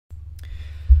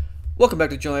Welcome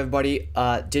back to the channel, everybody.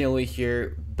 Daniel Lee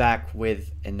here, back with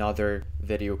another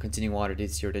video, continuing on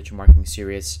this your digital marketing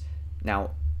series. Now,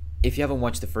 if you haven't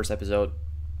watched the first episode,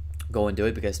 go and do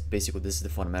it, because basically this is the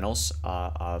fundamentals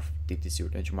of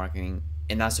digital marketing,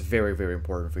 and that's very, very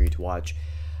important for you to watch.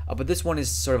 But this one is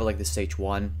sort of like the stage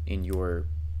one in your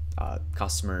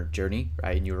customer journey,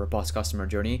 right? In your robust customer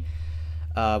journey,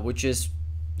 which is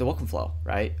the welcome flow,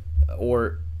 right?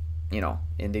 Or, you know,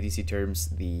 in DTC terms,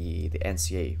 the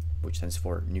NCA, which stands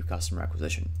for new customer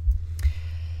acquisition.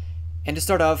 And to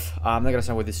start off, I'm not gonna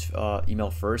start with this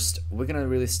email first. We're gonna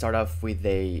really start off with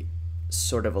a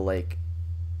sort of a like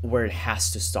where it has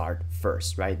to start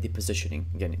first, right? The positioning.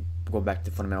 Again, go back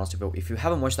to the fundamentals. If you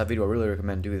haven't watched that video, I really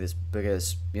recommend doing this,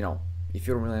 because you know, if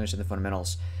you don't really understand the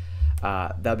fundamentals,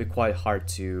 that'll be quite hard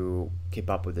to keep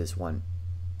up with this one.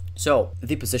 So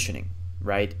the positioning,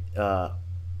 right?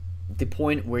 The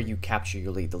point where you capture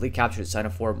your lead, the lead capture, the sign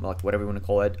up form, like whatever you want to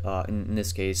call it. In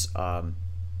this case, is going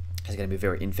to be a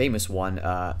very infamous one.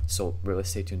 So really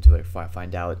stay tuned to it if I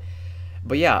find out.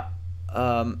 But yeah,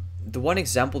 the one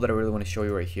example that I really want to show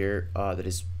you right here, that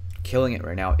is killing it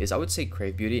right now, is I would say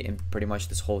Crave Beauty, and pretty much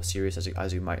this whole series,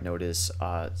 as you might notice,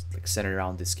 like centered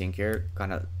around the skincare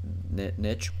kind of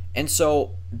niche. And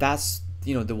so that's,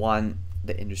 you know,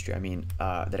 the industry, I mean,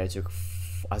 that I took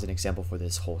as an example for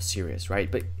this whole series, right?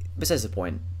 But besides the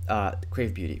point,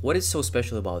 Crave Beauty, what is so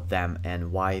special about them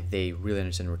and why they really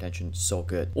understand retention so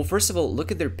good? Well, first of all,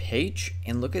 look at their page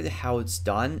and look at how it's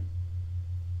done.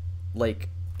 Like,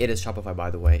 it is Shopify,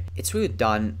 by the way. It's really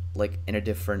done like in a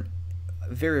different,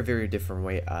 very, very different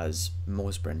way as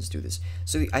most brands do this.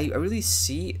 So I really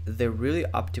see they really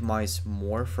optimize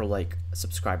more for like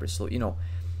subscribers. So, you know,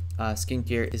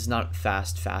 skincare is not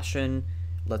fast fashion.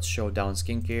 Let's show down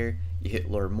skincare. You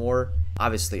hit learn more.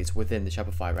 Obviously, it's within the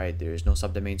Shopify, right? There's no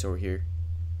subdomains over here.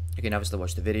 You can obviously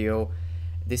watch the video.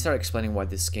 They start explaining what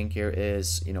this skincare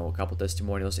is, you know, a couple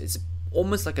testimonials. It's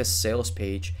almost like a sales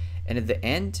page. And at the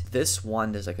end, this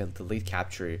one, there's like the lead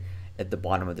capture at the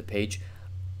bottom of the page.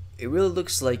 It really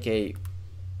looks like a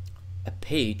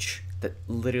page that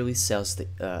literally sells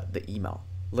the email,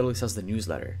 literally sells the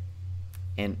newsletter,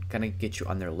 and kind of get you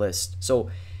on their list.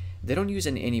 So they don't use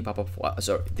any pop-up,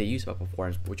 sorry, they use pop-up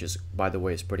forms, which is, by the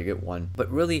way, is a pretty good one. But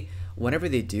really, whenever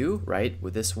they do, right,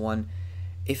 with this one,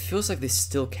 it feels like they're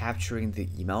still capturing the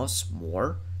emails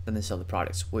more than they sell the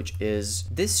products, which is,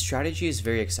 this strategy is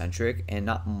very eccentric, and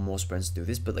not most brands do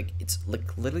this, but like, it's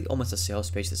like literally almost a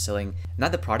sales page that's selling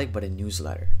not the product, but a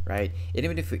newsletter, right? And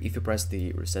even if you press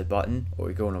the reset button, or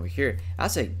you're going over here,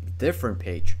 that's a different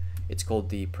page. It's called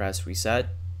the press reset.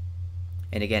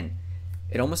 And again,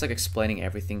 it almost like explaining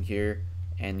everything here,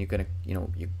 and you're gonna, you know,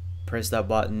 you press that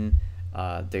button,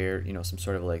 there, you know, some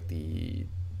sort of like the,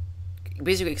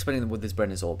 basically explaining what this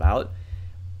brand is all about.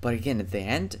 But again, at the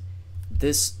end,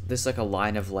 this like a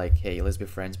line of like, hey, let's be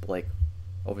friends, but like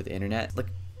over the internet, like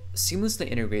seamlessly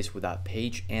integrates with that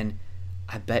page. And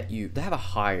I bet you they have a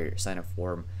higher sign up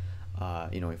form,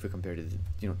 you know, if we compare to the,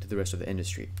 you know, to the rest of the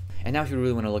industry. And now if you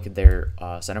really want to look at their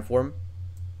sign up form,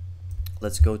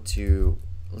 let's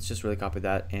just really copy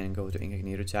that and go to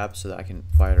Incognito tab so that I can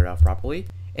fire it out properly.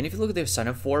 And if you look at their sign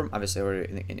up form, obviously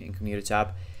already in Incognito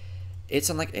tab, it's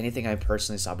unlike anything I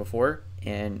personally saw before,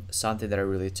 and something that I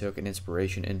really took an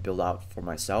inspiration and built out for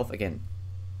myself. Again,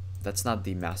 that's not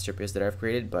the masterpiece that I've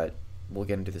created, but we'll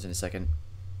get into this in a second.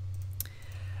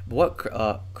 But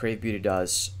what Crave Beauty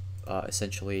does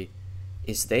essentially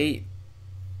is they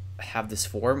have this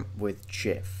form with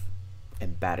GIF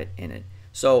embedded in it.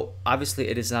 So obviously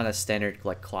it is not a standard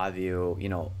like Klaviyo, you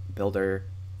know, builder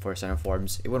for sign up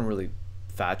forms. It wouldn't really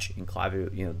fetch in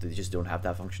Klaviyo, you know, they just don't have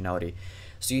that functionality.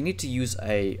 So you need to use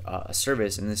a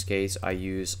service. In this case, I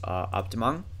use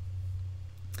Optimum.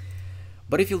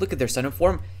 But if you look at their sign up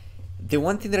form, the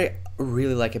one thing that I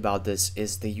really like about this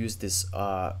is they use this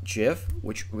GIF,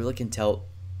 which really can tell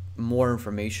more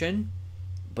information,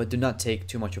 but do not take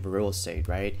too much of a real estate,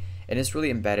 right? And it's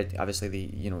really embedded. Obviously, the,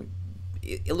 you know,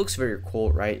 it looks very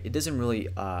cool, right? It doesn't really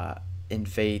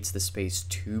invades the space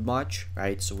too much,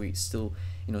 right? So we still,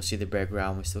 you know, see the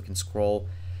background, we still can scroll.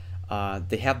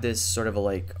 They have this sort of a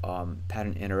like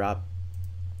pattern interrupt,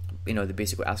 you know, they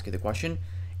basically ask you the question,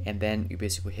 and then you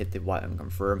basically hit the button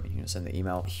confirm, and you know, send the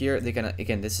email. Here they're gonna,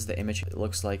 again, this is the image. It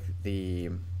looks like the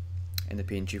in the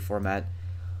PNG format.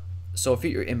 So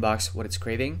fit your inbox what it's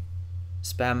craving.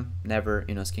 Spam, never,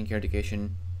 you know, skincare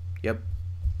education, yep.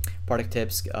 Product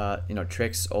tips, you know,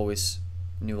 tricks, always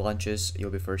new launches, you'll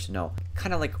be first to know.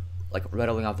 Kind of like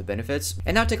rattling off the benefits.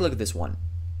 And now take a look at this one.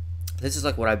 This is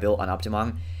like what I built on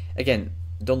Optimum. Again,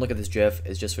 don't look at this GIF.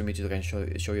 It's just for me to kind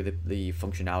of show you the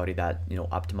functionality that, you know,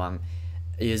 Optimum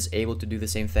is able to do the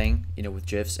same thing, you know, with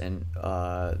GIFs and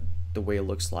the way it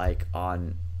looks like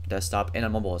on desktop and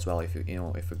on mobile as well. If you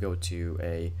know, if we go to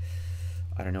a,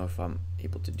 I don't know if I'm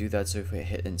able to do that. So if we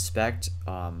hit inspect,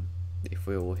 if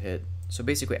we will hit, so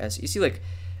basically as you see, like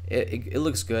it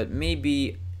looks good.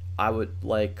 Maybe I would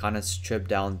like kind of strip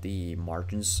down the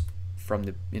margins from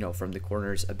the, you know, from the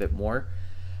corners a bit more,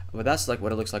 but that's like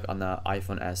what it looks like on the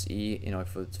iPhone SE. You know,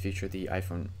 if we feature the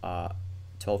iPhone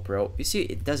 12 Pro, you see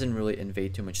it doesn't really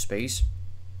invade too much space,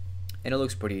 and it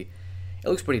looks pretty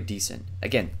decent.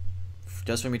 Again,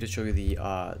 just for me to show you the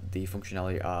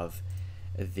functionality of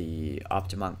the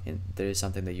Optimum, and there is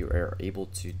something that you are able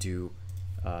to do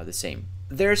the same.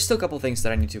 There's still a couple things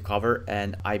that I need to cover,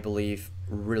 and I believe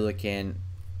really can,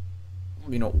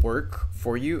 you know, work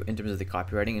for you in terms of the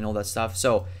copywriting and all that stuff.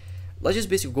 So let's just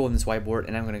basically go on this whiteboard,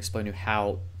 and I'm going to explain to you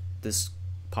how this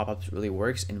pop-up really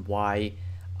works and why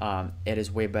it is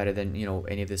way better than, you know,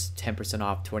 any of this 10%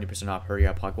 off, 20% off, hurry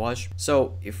up hogwash.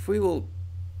 So if we will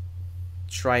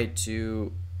try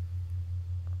to,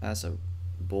 that's a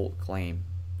bold claim,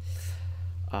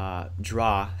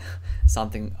 draw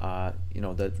something you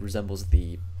know, that resembles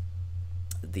the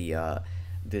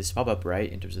this pop-up,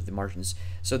 right, in terms of the margins.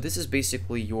 So this is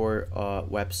basically your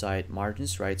website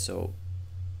margins, right? So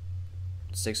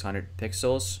 600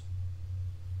 pixels,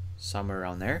 somewhere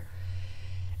around there.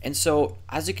 And so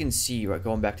as you can see, right,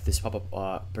 going back to this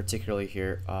pop-up particularly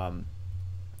here, I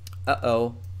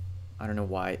don't know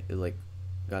why it like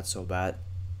got so bad.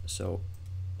 So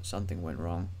something went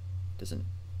wrong. Doesn't,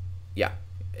 yeah,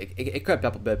 it crept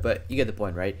up a bit, but you get the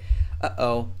point, right?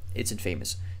 It's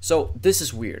infamous. So this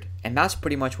is weird, and that's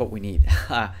pretty much what we need.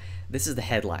 This is the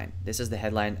headline. This is the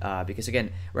headline because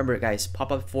again, remember guys,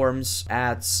 pop-up forms,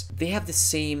 ads, they have the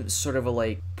same sort of a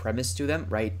like premise to them,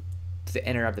 right? To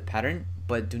enter up the pattern,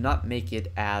 but do not make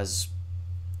it as,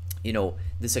 you know,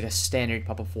 this like a standard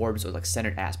pop-up forms or like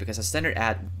standard ads, because a standard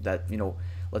ad that, you know,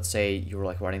 let's say you're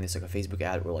like running this like a Facebook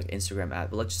ad or like Instagram ad,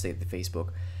 but let's just say the Facebook,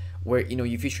 where, you know,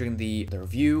 you're featuring the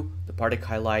review, the product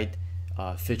highlight,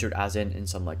 featured as in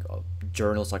some like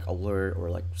journals like Allure or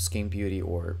like Skin Beauty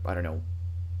or I don't know,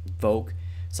 Vogue,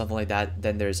 something like that.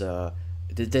 Then there's the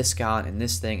discount and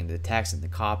this thing and the text and the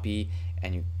copy,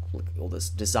 and you click all this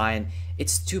design.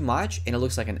 It's too much and it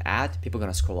looks like an ad. People are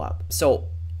gonna scroll up. So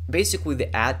basically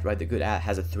the ad, right, the good ad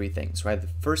has three things, right? The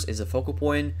first is a focal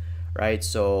point, right?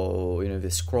 So, you know, the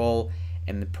scroll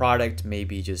and the product,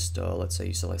 maybe just let's say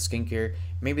you sell like skincare,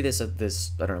 maybe there's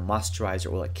this, I don't know,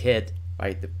 moisturizer or like kit,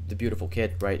 right? The beautiful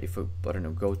kit, right? If we, I don't know,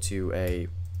 go to a,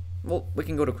 well, we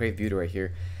can go to Crave Beauty right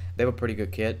here. They have a pretty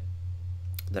good kit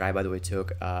that I, by the way,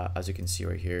 took, as you can see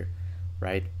right here,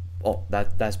 right? Oh,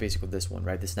 that's basically this one,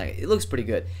 right? This night, it looks pretty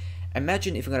good.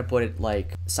 Imagine if you're gonna put it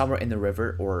like somewhere in the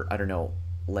river or I don't know,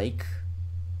 lake,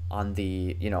 on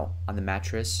the, you know, on the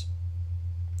mattress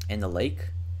in the lake,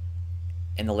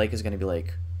 and the lake is gonna be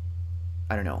like,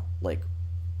 I don't know, like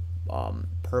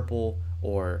purple,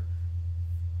 or,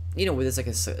 you know, with this like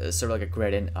a sort of like a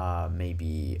gradient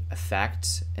maybe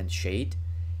effect and shade,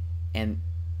 and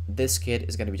this kid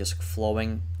is gonna be just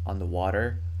flowing on the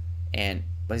water, and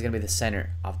but it's gonna be the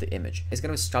center of the image. It's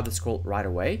gonna stop the scroll right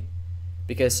away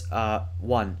because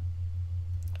one,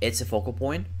 it's a focal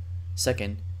point.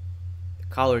 Second, the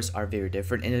colors are very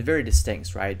different and they're very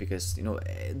distinct, right? Because, you know,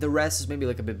 the rest is maybe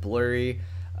like a bit blurry,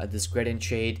 this gradient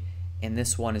shade, and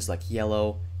this one is like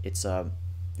yellow. It's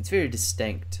very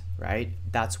distinct, right?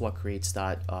 That's what creates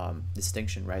that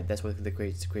distinction, right? That's what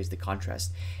creates the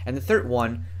contrast. And the third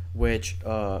one, which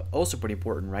also pretty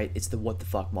important, right? It's the what the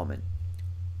fuck moment.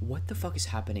 What the fuck is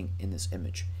happening in this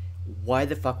image? Why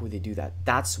the fuck would they do that?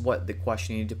 That's what the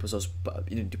question you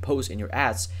need to pose in your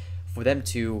ads for them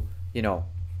to, you know,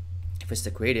 if it's the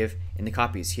creative, and the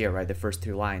copy is here, right? The first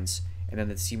 3 lines, and then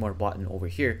the see more button over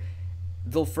here.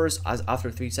 They'll first, as after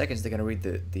 3 seconds, they're gonna read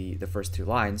the first 2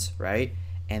 lines, right?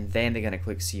 And then they're gonna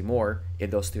click see more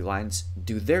if those 3 lines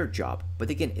do their job.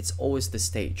 But again, it's always the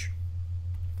stage.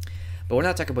 But we're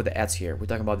not talking about the ads here. We're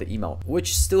talking about the email,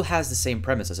 which still has the same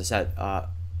premise, as I said,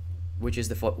 which is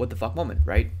the what the fuck moment,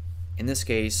 right? In this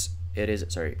case, it is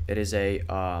a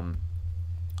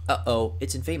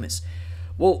it's infamous.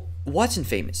 Well, what's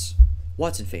infamous?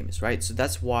 What's infamous, right? So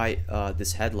that's why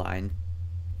this headline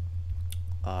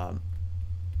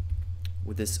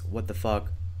with this what the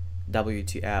fuck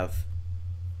WTF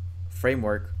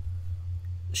framework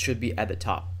should be at the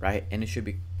top, right? And it should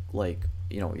be like,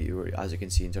 you know, as you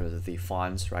can see in terms of the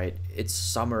fonts, right? It's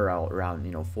somewhere around,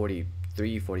 you know,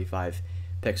 43, 45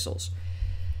 pixels.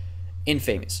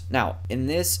 Infamous. Now, in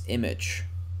this image,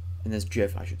 in this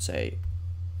GIF, I should say,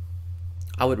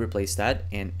 I would replace that,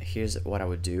 and here's what I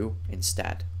would do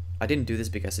instead. I didn't do this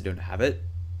because I don't have it,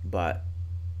 but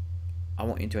I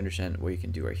want you to understand what you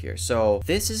can do right here. So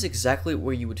this is exactly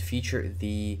where you would feature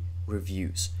the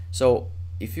reviews. So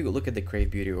if you look at the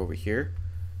Crave Beauty over here,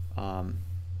 oh,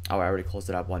 I already closed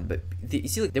it up one, but you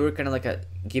see, like, they were kind of like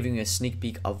giving you a sneak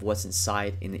peek of what's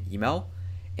inside in the email.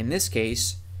 In this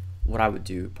case, what I would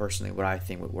do personally, what I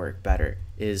think would work better,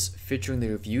 is featuring the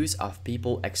reviews of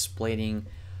people explaining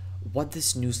what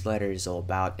this newsletter is all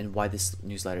about and why this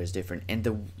newsletter is different. And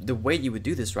the way you would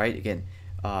do this, right? Again,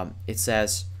 it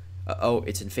says, oh,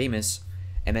 it's infamous,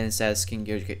 and then it says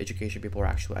skincare education people are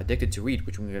actually addicted to read,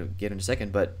 which we're gonna get in a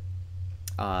second. But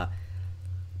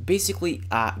basically,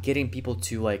 getting people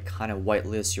to like kind of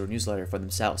whitelist your newsletter for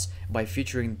themselves by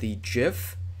featuring the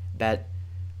GIF that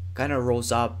kind of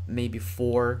rolls up maybe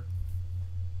 4/5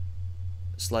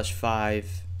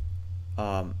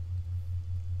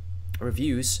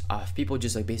 reviews of people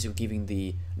just like basically giving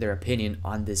their opinion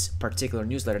on this particular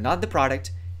newsletter, not the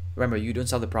product. Remember, you don't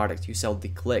sell the product, you sell the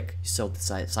click, you sell the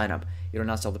sign up. You do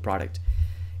not sell the product,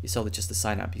 you sell just the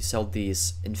sign up. You sell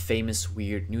these infamous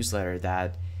weird newsletter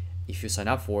that if you sign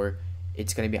up for,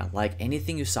 it's going to be unlike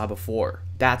anything you saw before.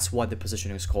 That's what the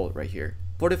positioning is called right here.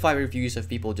 45 reviews of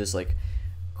people just like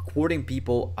quoting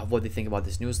people of what they think about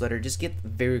this newsletter. Just get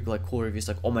very like cool reviews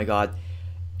like, oh my god,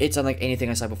 it's unlike anything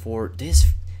I saw before.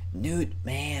 This nude,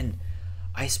 man,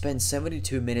 I spent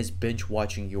 72 minutes binge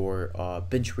reading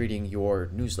your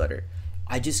newsletter.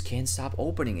 I just can't stop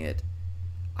opening it.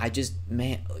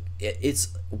 It's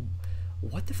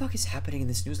what the fuck is happening in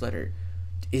this newsletter?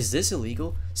 Is this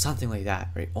illegal? Something like that,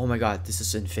 right? Oh my god, this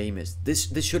is infamous.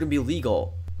 This shouldn't be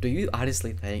legal. Do you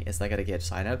honestly think it's not gonna get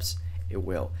signups? It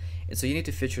will. And so you need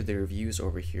to feature the reviews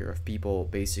over here of people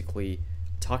basically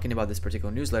talking about this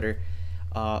particular newsletter.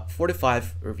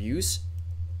 45 reviews,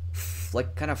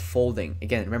 like kind of folding.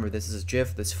 Again, remember, this is a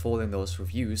GIF that's folding those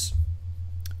reviews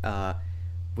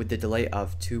with the delay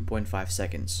of 2.5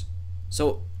 seconds.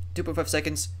 So 2.5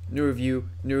 seconds, new review,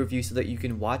 so that you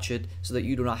can watch it, so that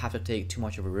you do not have to take too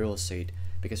much of a real estate.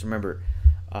 Because remember,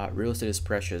 real estate is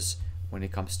precious when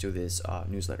it comes to these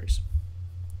newsletters.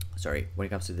 Sorry, when it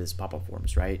comes to these pop-up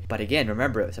forms, right? But again,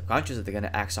 remember, subconsciously, they're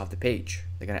gonna axe off the page.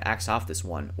 They're gonna axe off this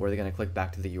one, or they're gonna click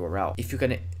back to the URL. If you're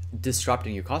gonna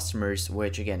disrupting your customers,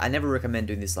 which again, I never recommend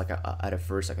doing this like at a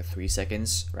first like a 3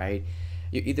 seconds, right?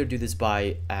 You either do this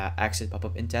by exit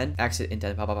intent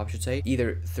pop-up, I should say,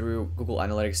 either through Google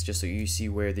Analytics, just so you see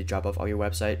where the drop off of your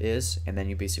website is, and then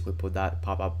you basically put that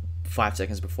pop-up 5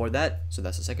 seconds before that. So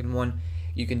that's the second one.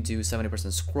 You can do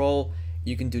 70% scroll.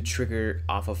 You can do trigger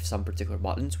off of some particular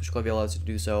buttons, which Klaviyo allows you to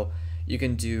do so. You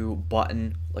can do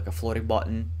button, like a floating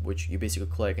button, which you basically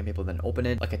click and people then open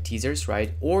it, like a teasers,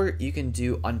 right? Or you can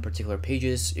do on particular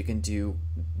pages. You can do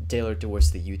tailored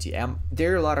towards the UTM.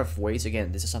 There are a lot of ways.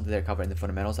 Again, this is something that I cover in the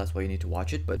fundamentals. That's why you need to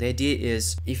watch it. But the idea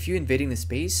is, if you're invading the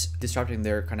space, disrupting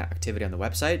their kind of activity on the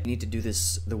website, you need to do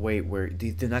this the way where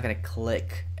they're not going to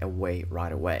click away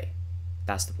right away.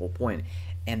 That's the whole point.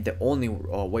 And the only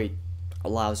way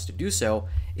allows to do so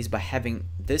is by having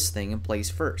this thing in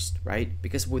place first, right?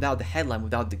 Because without the headline,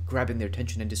 without the grabbing their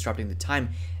attention and disrupting the time,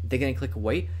 they're gonna click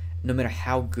away no matter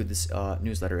how good this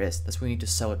newsletter is. That's why we need to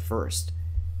sell it first.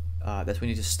 That's why we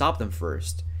need to stop them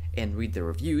first and read the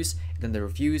reviews. And then the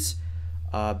reviews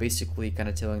basically kind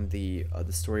of telling the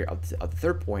story of the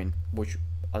third point, which,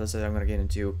 as I said, I'm gonna get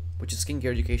into, which is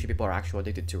skincare education people are actually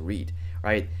addicted to read,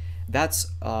 right? That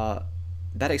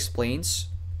explains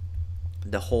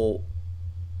the whole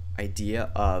idea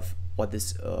of what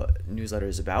this newsletter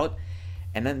is about.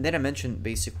 And then I mentioned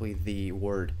basically the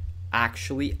word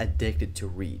actually addicted to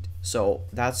read. So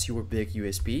that's your big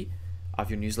USP of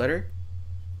your newsletter,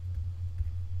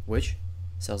 which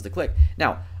sells the click.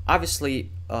 Now,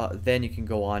 obviously, then you can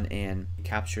go on and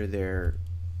capture their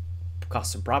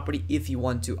custom property if you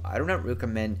want to. I do not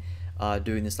recommend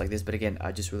doing this like this, but again,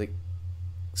 I just really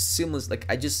seamless, like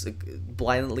I just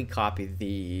blindly copied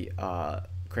the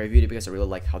Crave Beauty because I really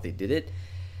like how they did it.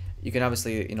 You can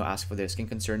obviously, ask for their skin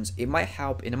concerns. It might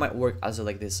help, and it might work as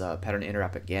like this pattern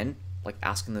interrupt again, like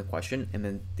asking the question, and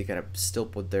then they gotta still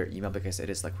put their email because it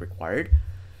is like required.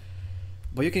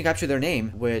 But you can capture their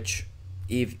name, which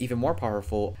is even more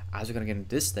powerful, as we're gonna get into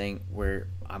this thing where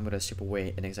I'm gonna strip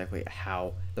away in exactly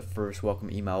how the first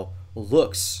welcome email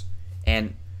looks,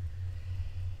 and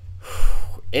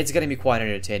it's gonna be quite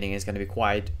entertaining. It's gonna be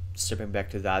quite stripping back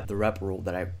to the rep rule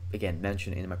that I again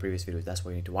mentioned in my previous videos. That's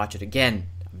why you need to watch it again.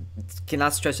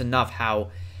 Cannot stress enough how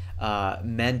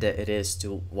mandate it is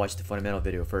to watch the fundamental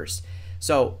video first.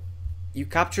 So you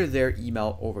capture their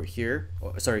email over here.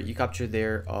 You capture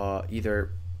their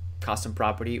either custom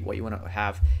property, what you want to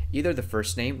have, either the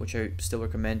first name, which I still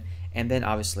recommend, and then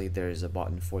obviously there's a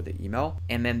button for the email.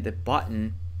 And then the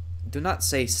button, do not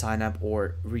say sign up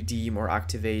or redeem or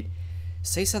activate.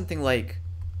 Say something like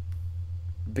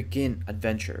begin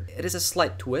adventure. It is a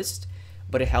slight twist,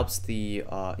 but it helps the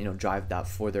drive that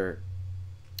further,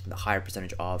 the higher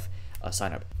percentage of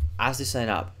sign up. As they sign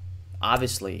up,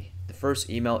 obviously the first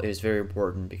email is very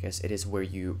important because it is where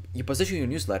you position your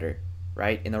newsletter,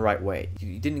 right, in the right way.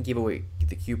 You didn't give away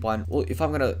the coupon. Well, if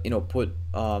I'm gonna put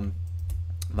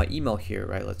my email here,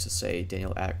 right, let's just say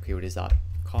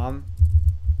daniel@creativities.com,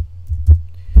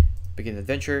 begin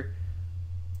adventure.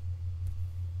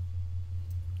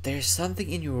 There's something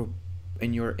in your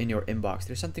inbox.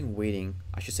 There's something waiting.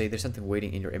 I should say there's something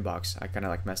waiting in your inbox. I kind of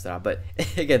like messed it up, but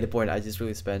again, the point, I just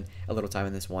really spent a little time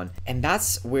in this one. And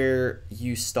that's where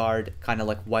you start kind of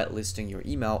like whitelisting your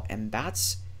email. And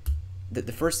that's the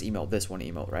first email, this one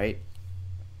email, right,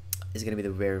 is going to be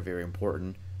the very, very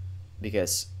important,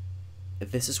 because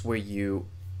this is where you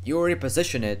already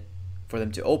position it for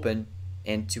them to open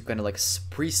and to kind of like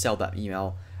pre-sell that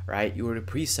email, right? You already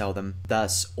pre-sell them,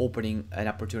 thus opening an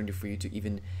opportunity for you to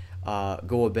even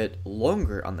go a bit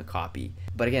longer on the copy.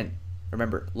 But again,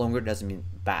 remember, longer doesn't mean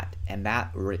bad, and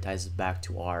that really ties back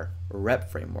to our rep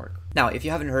framework. Now, if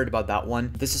you haven't heard about that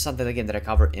one, this is something again that I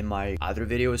cover in my other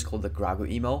video. It's called the Grago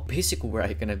email, basically where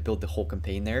I'm gonna build the whole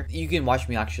campaign there. You can watch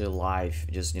me actually live,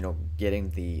 just getting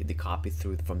the copy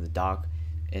through from the doc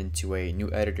into a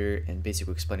new editor and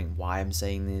basically explaining why I'm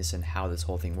saying this and how this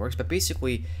whole thing works. But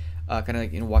basically, kind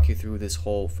of walk you through this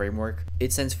whole framework.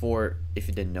 It stands for, if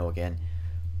you didn't know, again,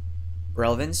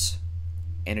 relevance,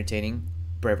 entertaining,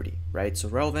 brevity, right? So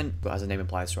relevant, as the name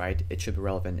implies, right, it should be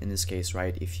relevant. In this case,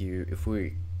 right, if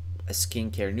we a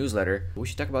skincare newsletter, we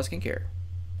should talk about skincare,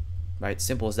 right?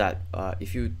 Simple as that.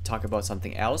 If you talk about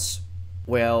something else,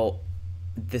 well,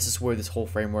 this is where this whole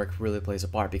framework really plays a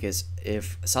part, because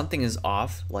if something is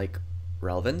off, like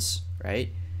relevance,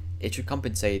 right, it should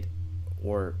compensate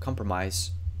or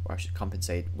compromise, or I should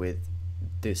compensate with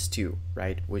this too,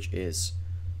 right, which is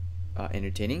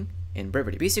entertaining and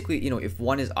brevity. Basically, if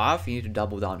one is off, you need to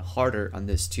double down harder on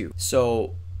this too.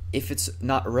 So if it's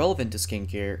not relevant to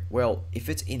skincare, well, if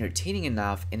it's entertaining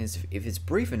enough and if it's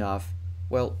brief enough,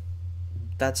 well,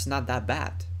 that's not that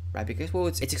bad, right? Because, well,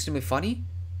 it's extremely funny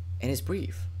and it's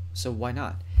brief, so why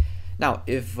not? Now,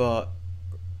 if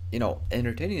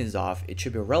entertaining is off, it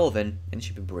should be relevant and it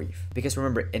should be brief, because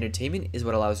remember, entertainment is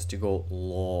what allows us to go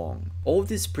long. All of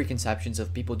these preconceptions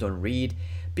of people don't read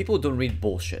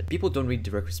bullshit. People don't read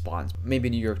direct response. Maybe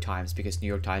New York Times, because New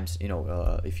York Times,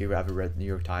 if you've ever read New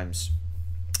York Times,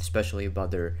 especially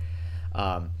about their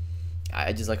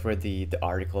I just like read the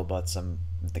article about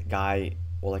the guy,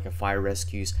 or like a fire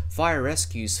rescues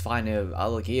find an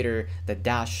alligator that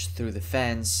dashed through the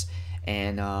fence,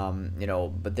 and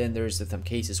but then there's some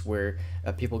cases where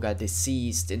people got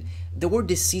deceased, and the word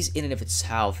deceased in and of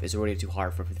itself is already too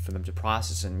hard for them to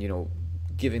process, and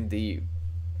given the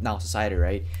now society,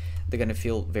 right, they're gonna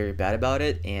feel very bad about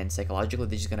it, and psychologically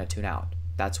they're just gonna tune out.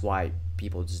 That's why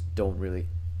people just don't really,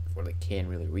 or they can't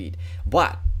really read.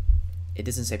 But it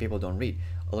doesn't say people don't read.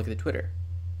 Oh, look at the Twitter.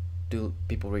 Do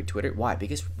people read Twitter? Why?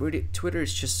 Because Twitter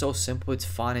is just so simple. It's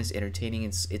fun. It's entertaining.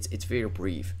 It's very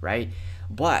brief, right?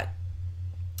 But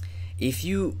if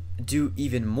you do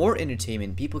even more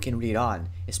entertainment, people can read on,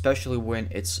 especially when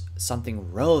it's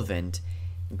something relevant.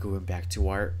 Going back to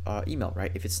our email,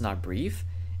 right? If it's not brief,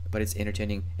 but it's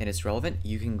entertaining and it's relevant,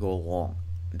 you can go long.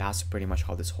 That's pretty much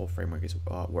how this whole framework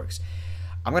works.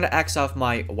 I'm gonna X off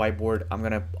my whiteboard. I'm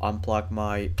gonna unplug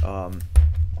my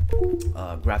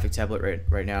graphic tablet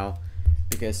right now,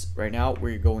 because right now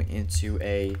we're going into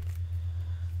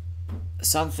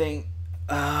something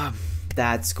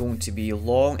that's going to be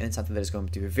long, and something that is going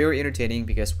to be very entertaining,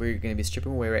 because we're going to be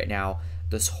stripping away right now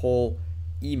this whole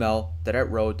email that I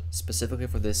wrote specifically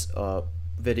for this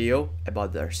video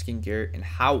about their skincare, and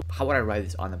how would I write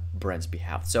this on a brand's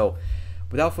behalf. So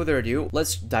without further ado,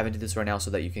 let's dive into this right now so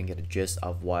that you can get a gist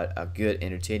of what a good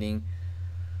entertaining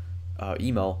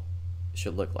email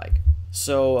should look like.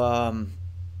 So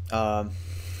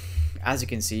as you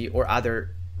can see, or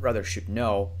rather should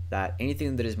know, that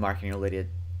anything that is marketing related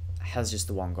has just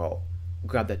the one goal: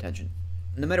 grab the attention.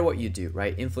 No matter what you do,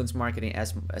 right? Influence marketing,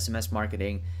 SMS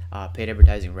marketing, paid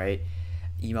advertising, right?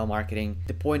 Email marketing.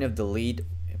 The point of the lead,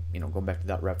 going back to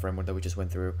that rep framework that we just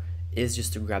went through, is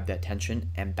just to grab the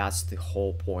attention, and that's the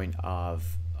whole point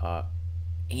of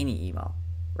any email,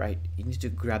 right? You need to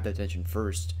grab the attention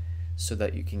first so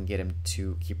that you can get them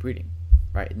to keep reading,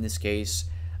 right? In this case,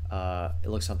 it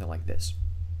looks something like this.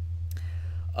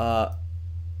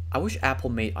 I wish Apple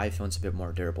made iPhones a bit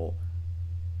more durable.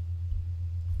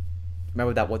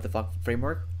 Remember that what the fuck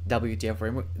framework? WTF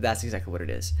framework? That's exactly what it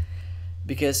is.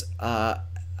 Because I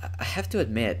have to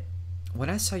admit, when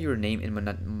I saw your name in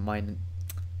my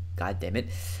god damn it,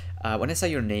 when I saw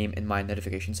your name in my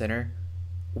notification center,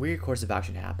 weird course of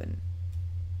action happened.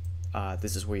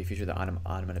 This is where you feature the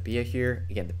onomatopoeia here.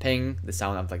 Again, the ping, the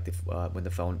sound of like the when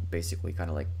the phone basically kind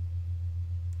of like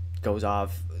goes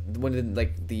off, when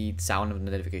the sound of the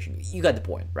notification. You got the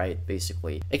point, right?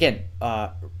 Basically. Again,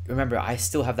 remember, I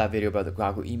still have that video about the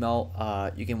Grago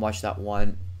email. You can watch that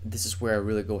one. This is where I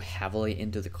really go heavily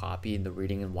into the copy and the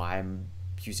reading and why I'm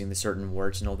using the certain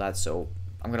words and all that. So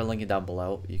I'm gonna link it down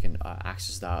below. You can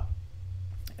access that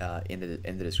in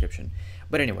the description.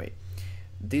 But anyway,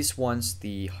 these ones,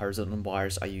 the horizontal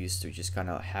bars, I use to just kind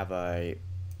of have a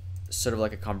sort of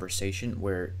like a conversation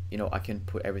where, you know, I can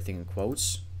put everything in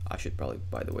quotes. I should probably,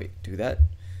 by the way, do that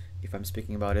if I'm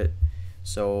speaking about it.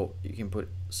 So you can put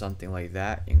something like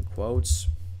that in quotes,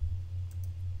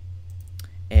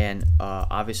 and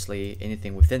obviously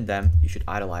anything within them you should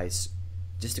idolize,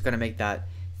 just to kind of make that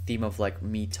theme of like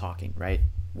me talking, right?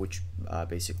 Which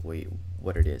basically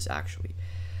what it is actually.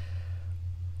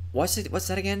 What's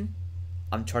that again?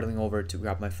 I'm charting over to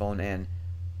grab my phone and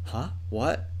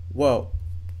what? Whoa.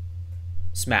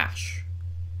 Smash.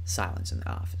 Silence in the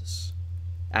office.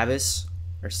 Avis,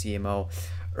 our CMO,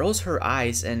 rolls her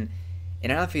eyes and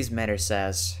in an unfazed manner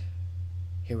says,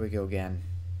 "Here we go again."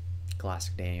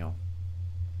 Classic Daniel.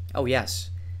 Oh yes,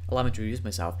 allow me to introduce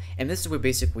myself. And this is where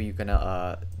basically you're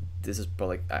gonna this is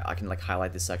probably, I can like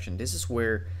highlight this section. This is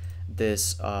where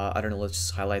this I don't know, let's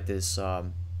just highlight this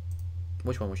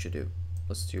which one we should do.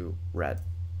 Let's do red.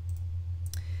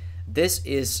 This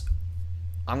is,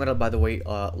 I'm gonna, by the way,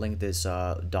 link this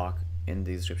doc in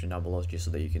the description down below just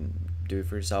so that you can do it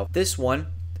for yourself. This one,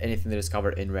 anything that is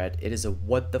covered in red, it is a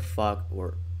what the fuck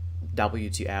or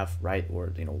WTF, right?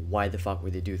 Or, you know, why the fuck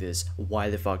would they do this? Why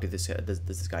the fuck did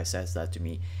this guy says that to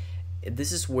me?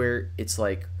 This is where it's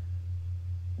like,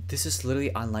 this is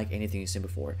literally unlike anything you've seen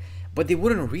before. But they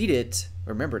wouldn't read it,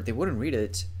 remember, they wouldn't read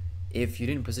it if you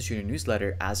didn't position your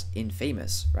newsletter as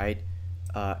infamous, right?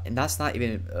 And that's not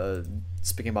even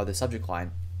speaking about the subject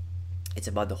line. It's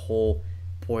about the whole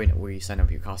point where you sign up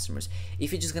your customers.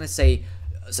 If you're just gonna say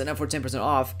sign up for 10%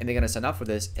 off and they're gonna sign up for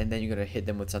this, and then you're gonna hit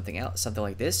them with something else, something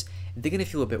like this, they're gonna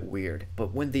feel a bit weird.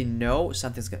 But when they know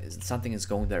something is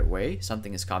going their way,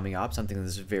 something is coming up, something that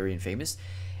is very infamous,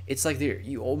 it's like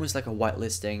you almost like a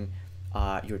whitelisting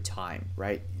your time,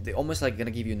 right? They almost like gonna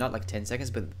give you not like 10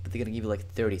 seconds, but they're gonna give you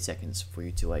like 30 seconds for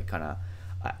you to like kind of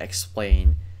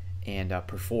explain and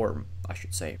perform, I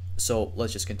should say. So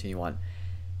let's just continue on.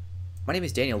 My name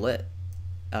is Daniel Litt,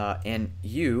 and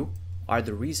you are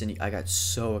the reason I got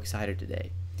so excited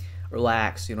today.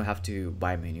 Relax, you don't have to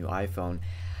buy me a new iPhone.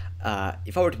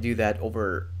 If I were to do that,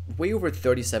 way over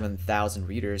 37,000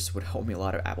 readers would owe me a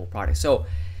lot of Apple products. So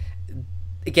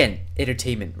again,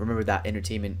 entertainment. Remember that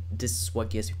entertainment. This is what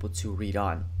gets people to read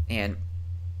on,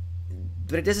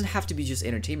 but it doesn't have to be just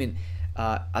entertainment.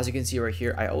 As you can see right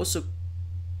here, I also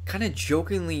kind of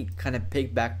jokingly kind of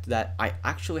pick back to that. I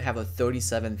actually have a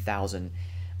 37,000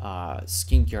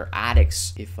 skincare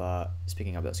addicts, if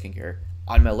speaking about skincare,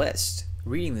 on my list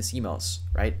reading these emails,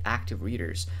 right? Active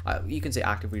readers. You can say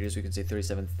active readers, you can say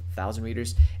 37,000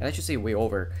 readers, and I should say way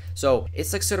over. So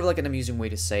it's like sort of like an amusing way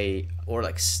to say, or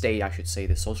like state, I should say,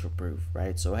 the social proof,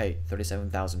 right? So hey,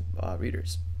 37,000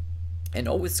 readers. And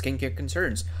all with skincare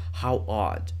concerns. How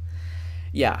odd.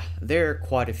 Yeah, there are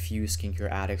quite a few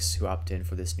skincare addicts who opt in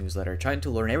for this newsletter, trying to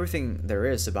learn everything there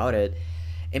is about it.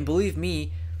 And believe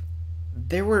me,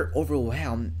 they were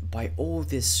overwhelmed by all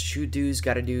this should do's,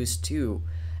 gotta do's too,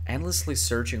 endlessly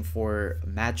searching for a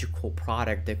magical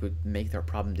product that could make their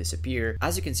problem disappear.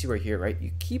 As you can see right here, right,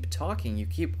 you keep talking, you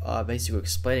keep basically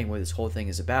explaining what this whole thing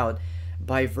is about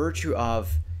by virtue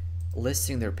of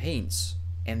listing their pains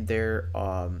and their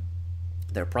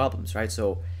problems, right?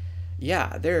 So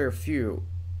yeah, there are a few.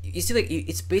 You see, like,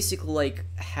 it's basically like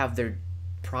have their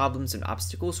problems and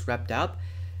obstacles wrapped up,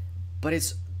 but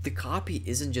it's the copy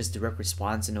isn't just direct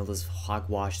response and all this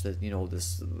hogwash that, you know,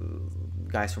 this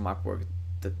guys from Upwork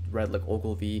that read like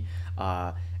Ogilvy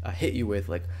hit you with,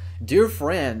 like, dear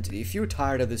friend, if you're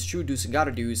tired of this should do's and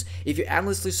gotta do's, if you're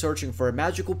endlessly searching for a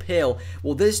magical pill,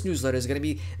 well, this newsletter is gonna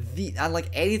be the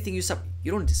unlike anything you saw.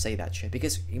 You don't need to say that shit,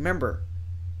 because remember,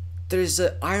 there's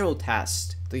an IRL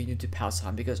test that you need to pass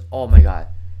on, because oh my god,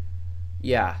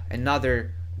 yeah,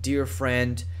 another dear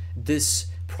friend, this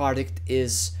product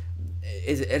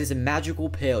it is a magical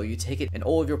pill. You take it and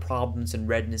all of your problems and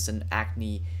redness and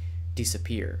acne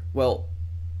disappear. Well,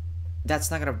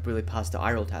 that's not gonna really pass the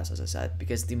eye roll test, as I said,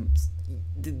 because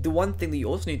the one thing that you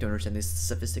also need to understand is the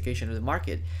sophistication of the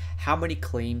market. How many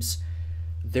claims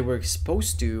they were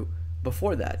exposed to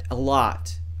before that? A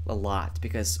lot,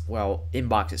 because, well,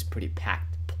 inbox is pretty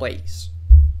packed place.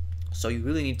 So you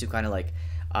really need to kind of like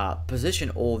position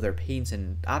all of their pains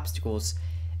and obstacles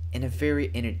in a very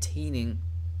entertaining,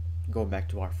 going back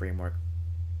to our framework,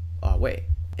 way.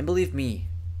 And believe me,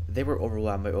 they were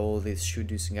overwhelmed by all these should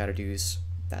do's and gotta do's.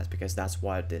 That's because that's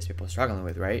what these people are struggling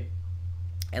with, right?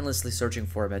 Endlessly searching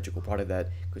for a magical product that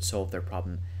could solve their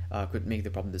problem, could make the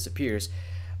problem disappears.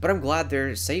 But I'm glad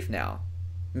they're safe now,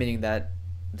 meaning that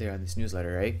they're on this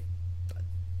newsletter, right?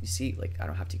 You see, like, I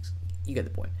don't have to, you get the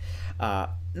point.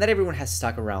 Not everyone has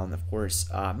stuck around, of course.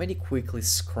 Many quickly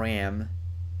scrammed.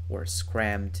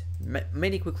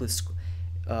 Many quickly,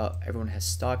 everyone has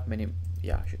stuck. Many,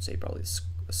 yeah, I should say probably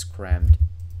scrammed.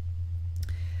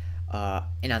 And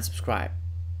unsubscribe.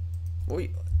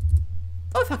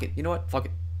 Oh, fuck it. You know what? Fuck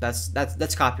it. That's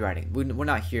copywriting. We're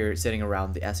not here sitting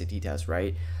around the SAT test,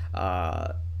 right?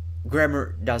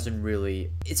 Grammar doesn't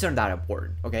really, it's not that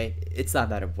important, okay? It's not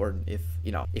that important if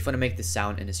you want to make this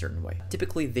sound in a certain way.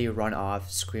 Typically, they run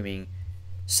off screaming,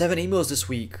 7 emails this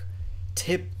week.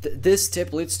 This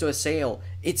tip leads to a sale.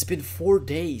 It's been 4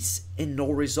 days and no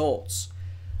results,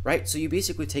 right? So you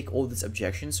basically take all these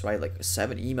objections, right? Like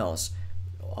 7 emails,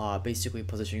 basically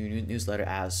positioning your newsletter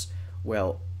as,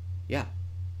 well, yeah,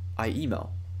 I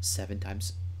email 7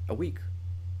 times a week,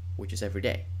 which is every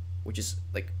day, which is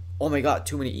like, oh my god,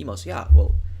 too many emails. Yeah,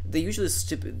 well, they usually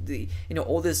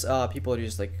all these people are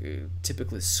just like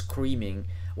typically screaming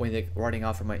when they're running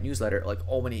off from my newsletter, like,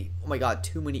 oh my god,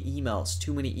 too many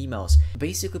emails.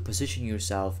 Basically position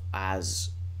yourself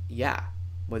as, yeah,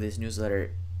 what this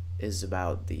newsletter is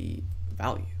about, the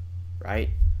value, right?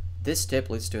 This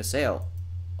tip leads to a sale.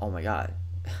 Oh my god.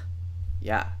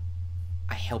 Yeah,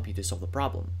 I help you to solve the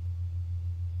problem.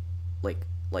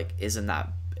 Like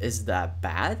is that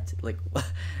bad? Like,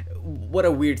 what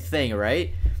a weird thing,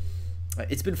 right?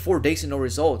 It's been 4 days and no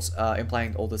results,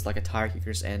 implying all this like a tire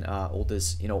kickers and all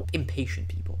this, impatient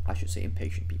people. I should say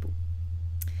impatient people.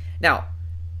 Now,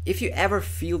 if you ever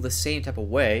feel the same type of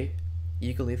way,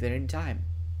 you can leave at any time.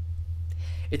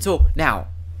 It's so now,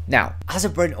 as a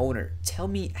brand owner, tell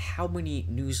me how many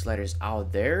newsletters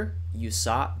out there you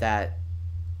saw that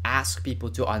ask people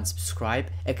to unsubscribe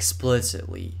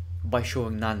explicitly by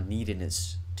showing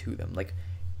non-neediness to them. Like,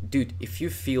 dude, if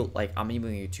you feel like I'm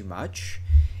emailing you too much,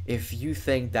 if you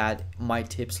think that my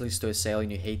tips leads to a sale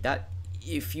and you hate that,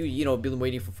 if you been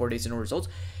waiting for 4 days and no results,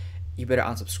 you better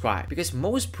unsubscribe. Because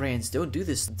most brands don't do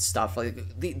this stuff.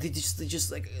 Like they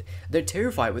just like, they're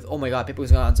terrified with, oh my god, people are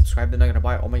gonna unsubscribe, they're not gonna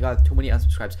buy it. Oh my god, too many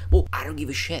unsubscribes. Well, I don't give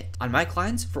a shit. On my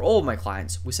clients, for all of my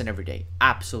clients, we send every day,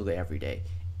 absolutely every day,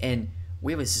 and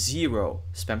we have a 0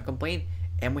 spam complaint,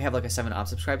 and we have like a 7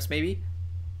 unsubscribes maybe,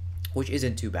 which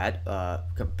isn't too bad,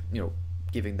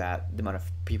 given that the amount of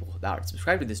people that are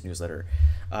subscribed to this newsletter,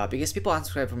 because people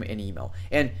unsubscribe from any email.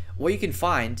 And what you can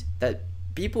find that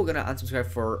people are gonna unsubscribe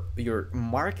for your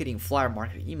flyer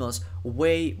marketing emails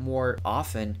way more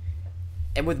often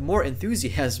and with more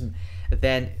enthusiasm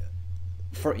than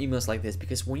for emails like this,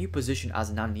 because when you position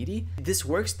as non-needy, this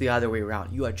works the other way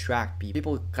around. You attract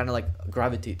people kind of like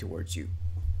gravitate towards you,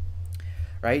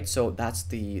 right? So that's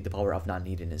the power of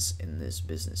non-neediness in this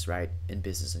business, right? In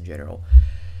business in general.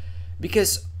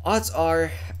 Because odds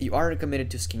are you aren't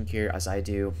committed to skincare as I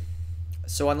do.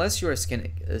 So unless you're a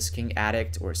skin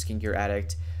addict or a skincare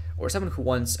addict or someone who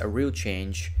wants a real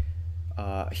change,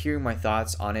 hearing my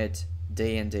thoughts on it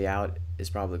day in, day out is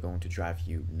probably going to drive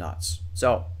you nuts.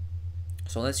 So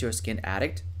unless you're a skin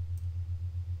addict,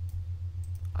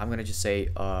 I'm gonna just say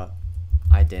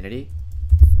identity,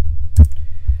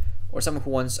 or someone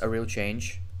who wants a real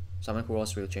change.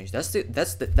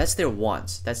 That's their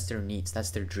wants, that's their needs,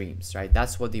 that's their dreams, right?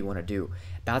 That's what they want to do.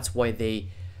 That's why they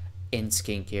in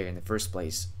skincare in the first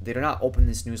place. They do not open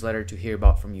this newsletter to hear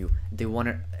about from you. They want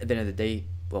to, at the end of the day,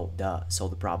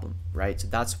 solve the problem, right? So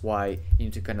that's why you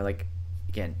need to kind of like,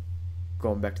 again,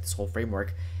 going back to this whole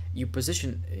framework, you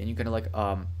position and you kind of like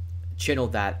channel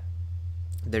that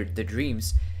their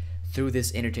dreams through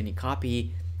this entertaining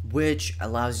copy, which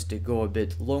allows you to go a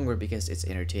bit longer because it's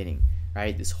entertaining,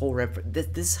 right? This whole this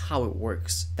is how it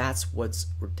works. That's what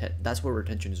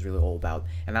retention is really all about,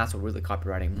 and that's what really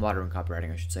copywriting, modern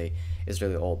copywriting I should say, is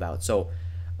really all about. So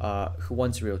who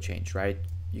wants real change, right?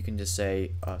 You can just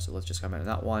say so let's just comment on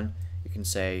that one. You can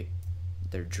say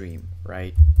their dream,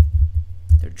 right?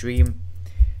 Their dream.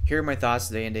 Here are my thoughts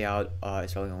day in, day out.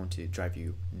 It's probably going to drive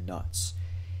you nuts.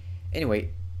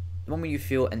 Anyway, the moment you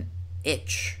feel an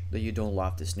itch that you don't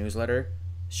love this newsletter,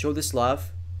 show this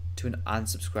love to an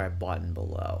unsubscribe button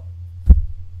below.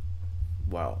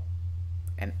 Well,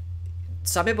 and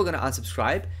some people are gonna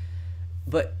unsubscribe,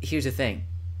 but here's the thing,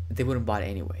 they wouldn't buy it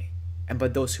anyway. And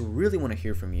but those who really want to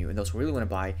hear from you and those who really want to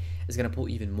buy is gonna pull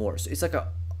even more. So it's like a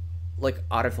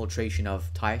auto filtration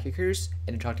of tire kickers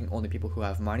and attracting only people who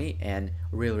have money and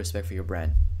real respect for your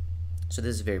brand. So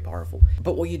this is very powerful.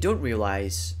 But what you don't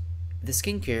realize, the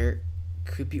skincare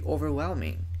could be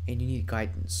overwhelming and you need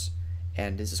guidance.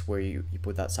 And this is where you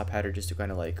put that subheader just to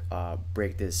kind of like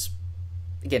break this.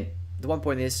 Again, the one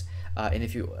point is, and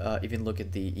if you even look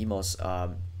at the emails,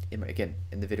 again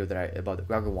in the video that I about the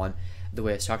Grogger one, the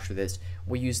way I structure this,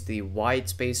 we use the wide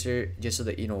spacer just so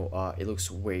that it looks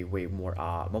way more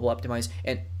mobile optimized.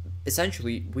 And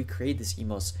essentially we create these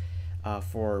emails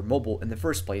for mobile in the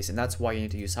first place, and that's why you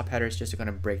need to use subheaders just to kind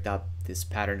of break up this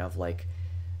pattern of like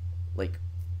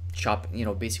chop,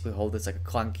 basically hold this like a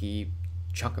clunky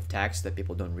chunk of text that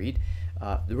people don't read.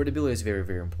 The readability is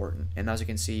very important, and as you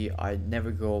can see, I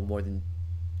never go more than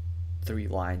 3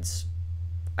 lines.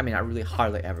 I mean, I really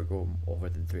hardly ever go over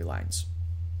than 3 lines.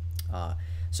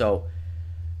 So,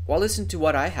 well, listen to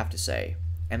what I have to say,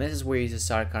 and this is where you just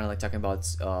start kind of like talking about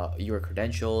your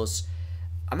credentials.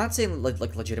 I'm not saying like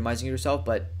legitimizing yourself,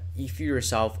 but if you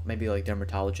yourself, maybe like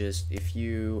dermatologist, if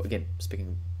you, again,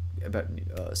 speaking about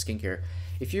skincare,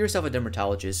 if you yourself a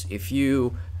dermatologist, if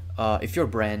your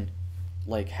brand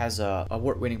like has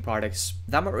award-winning products,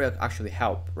 that might really actually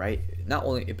help, right? Not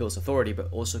only it builds authority, but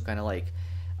also kind of like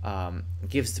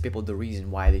gives the people the reason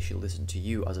why they should listen to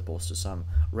you, as opposed to some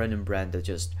random brand that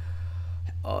just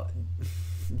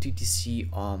DTC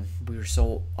we're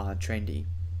so trendy.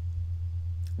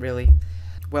 Really?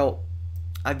 Well,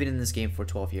 I've been in this game for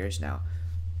 12 years now.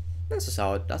 That's a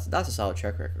solid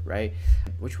track record, right?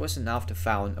 Which was enough to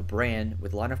found a brand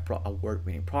with a lot of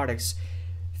award-winning products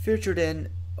featured in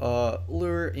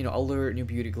Allure, Allure, New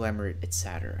Beauty, Glamour,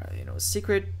 etc.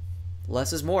 Secret,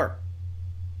 less is more.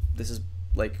 This is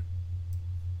like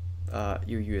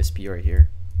your USP right here.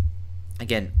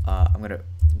 Again, I'm gonna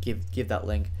give that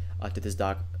link to this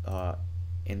doc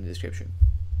in the description.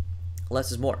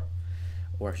 Less is more,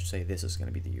 or I should say, this is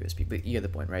gonna be the USP. But you get the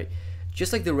point, right?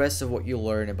 Just like the rest of what you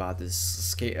learn about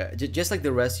this, just like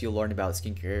the rest you'll learn about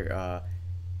skincare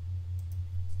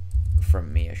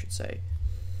from me, I should say.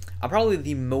 I'm probably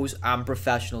the most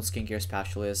unprofessional skincare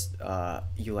specialist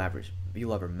you'll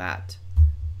ever met.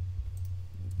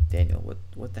 Daniel,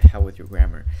 what the hell with your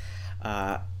grammar?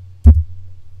 God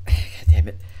damn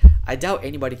it. I doubt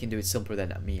anybody can do it simpler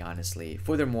than me, honestly.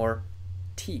 Furthermore,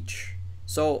 teach.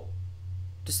 So,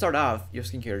 to start off your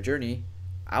skincare journey,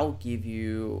 I'll give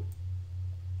you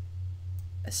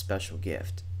a special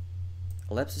gift.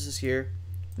 Ellipsis is here.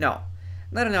 No,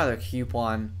 not another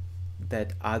coupon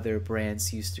that other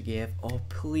brands used to give. Oh,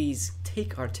 please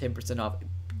take our 10% off.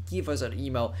 Give us an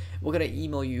email. We're gonna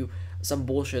email you some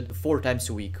bullshit 4 times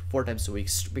a week.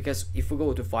 Because if we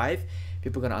go to 5,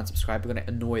 people are gonna unsubscribe. We're gonna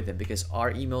annoy them because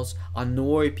our emails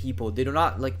annoy people. They do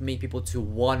not like make people to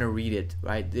wanna read it,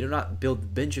 right? They do not build the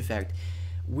binge effect.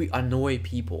 We annoy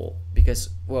people because,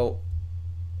 well,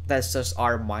 that's just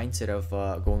our mindset of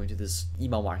going to this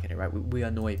email marketing, right? We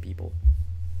annoy people.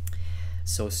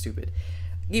 So stupid.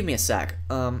 Give me a sec.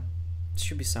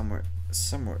 Should be somewhere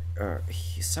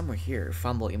here.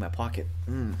 Fumble in my pocket.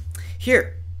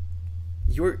 Here.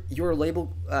 Your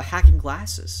label hacking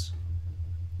glasses.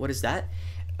 What is that?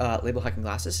 Label hacking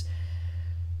glasses.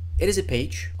 It is a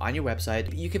page on your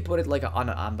website. You can put it like on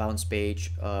an unbound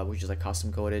page, which is like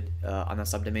custom coded on a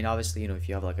subdomain. Obviously, if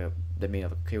you have like a domain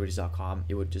of coyotes.com,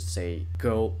 it would just say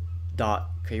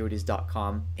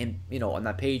go.coyotes.com, and on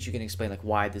that page you can explain like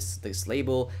why this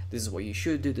label, this is what you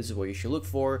should do, this is what you should look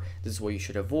for, this is what you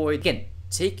should avoid. Again,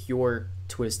 take your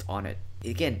twist on it.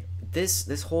 Again,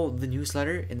 the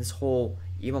newsletter and this whole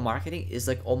email marketing is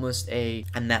like almost a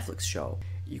Netflix show.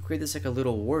 You create this like a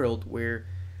little world where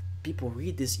people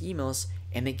read these emails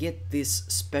and they get these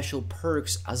special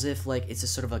perks as if like it's a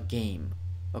sort of a game.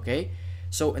 Okay,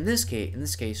 so in this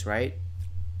case, right,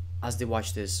 as they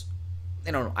watch this,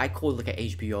 I call it like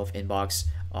a HBO of inbox,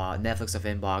 Netflix of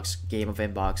inbox, game of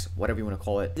inbox, whatever you want to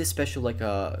call it. This special like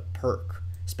a perk,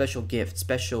 special gift,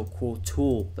 special cool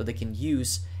tool that they can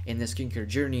use in the skincare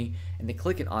journey, and they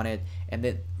click it on it, and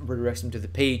then redirects them to the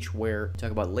page where you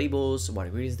talk about labels, what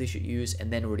ingredients they should use,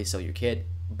 and then already sell your kit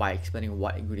by explaining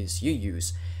what ingredients you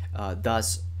use.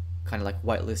 Thus, kind of like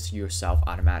whitelist yourself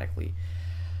automatically.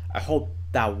 I hope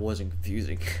that wasn't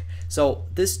confusing. So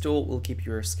this tool will keep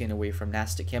your skin away from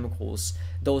nasty chemicals.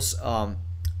 Those quote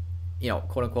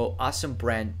unquote awesome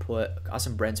brands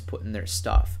put in their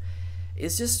stuff.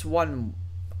 It's just one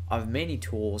of many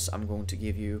tools I'm going to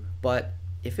give you, but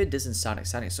if it doesn't sound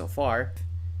exciting so far,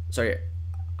 sorry,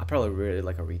 I probably really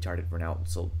like a retarded for now,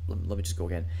 so let me just go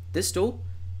again. This tool,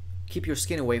 keep your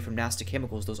skin away from nasty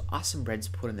chemicals those awesome brands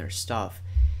put in their stuff.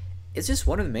 It's just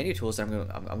one of the many tools that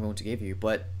I'm going to give you,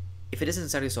 but if it isn't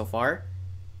exciting so far,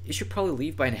 you should probably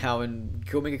leave by now and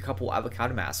go make a couple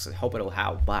avocado masks and hope it'll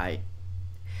help. Bye.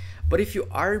 But if you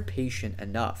are patient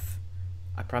enough,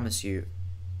 I promise you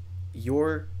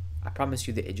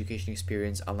the education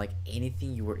experience unlike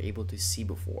anything you were able to see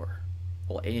before,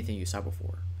 or anything you saw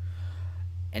before.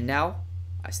 And now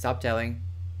I stop telling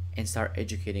and start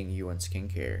educating you on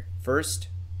skincare. First,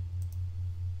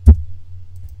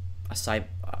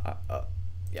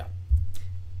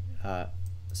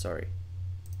 sorry,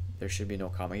 there should be no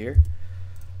comma here.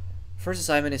 First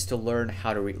assignment is to learn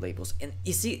how to read labels. And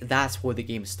you see, that's where the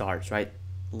game starts, right?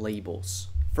 Labels.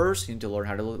 First, you need to learn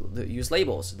how to use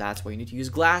labels. That's why you need to use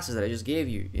glasses that I just gave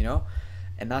you, you know?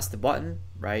 And that's the button,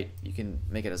 right? You can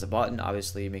make it as a button,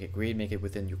 obviously, make it green, make it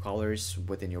within your colors,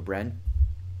 within your brand,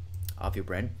 of your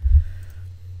brand.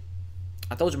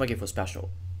 I told you my gift was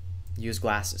special. Use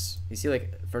glasses. You see,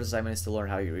 like, first assignment is to learn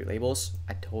how you read labels.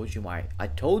 I told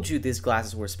you these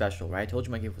glasses were special, right? I told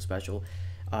you my gift was special.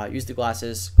 Use the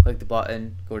glasses, click the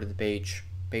button, go to the page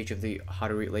of the how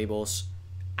to read labels,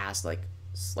 as like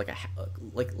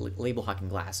label hacking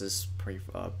glasses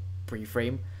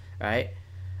pre-frame, right?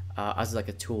 As like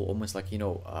a tool, almost like, you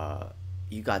know,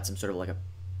 you got some sort of like a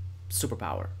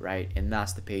superpower, right? And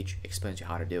that's the page explains you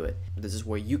how to do it. This is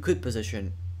where you could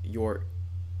position your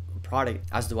product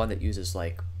as the one that uses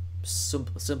like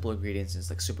simple ingredients and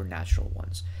like supernatural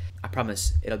ones. I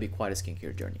promise it'll be quite a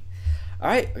skincare journey. All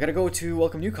right, I gotta go to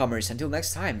welcome newcomers. Until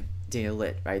next time, Daniel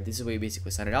Lit, right? This is where you basically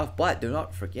sign it off, but do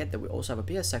not forget that we also have a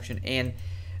PS section, and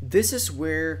this is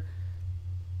where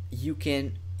you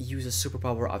can use a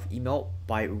superpower of email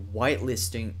by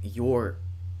whitelisting your,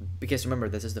 because remember,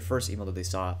 this is the first email that they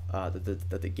saw,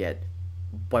 that they get,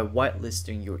 by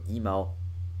whitelisting your email,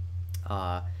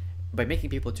 by making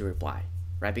people to reply,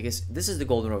 right? Because this is the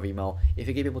golden rule of email. If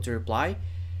you get people to reply,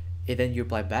 and then you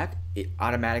reply back, it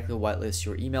automatically whitelists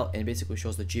your email and basically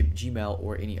shows the Gmail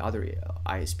or any other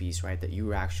ISPs, right, that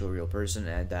you're actually a real person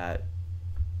and that,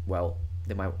 well,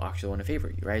 they might actually want to favor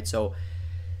you, right? So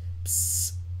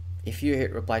if you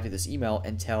hit reply to this email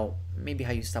and tell maybe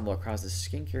how you stumble across this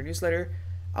skincare newsletter,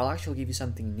 I'll actually give you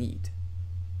something neat.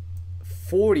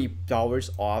 $40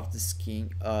 off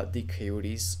the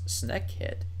Coyotes snack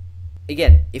kit.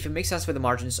 Again, if it makes sense for the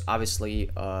margins, obviously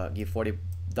give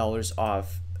 $40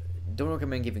 off. Don't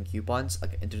recommend giving coupons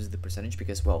like in terms of the percentage,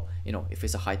 because, well, you know, if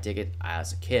it's a high ticket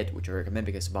as a kit, which I recommend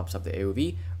because it bumps up the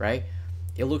AOV, right?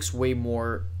 It looks way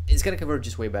more, it's gonna convert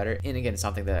just way better. And again, it's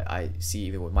something that I see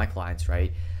even with my clients,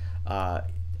 right?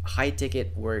 High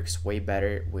ticket works way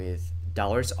better with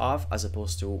dollars off as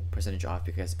opposed to percentage off,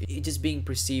 because it's just being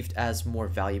perceived as more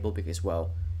valuable, because,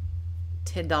 well,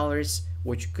 $10,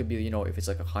 which could be, you know, if it's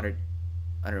like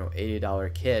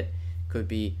 $80 kit, could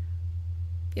be,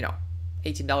 you know,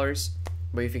 $18.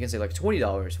 But if you can say like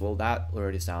 $20, well, that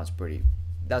already sounds already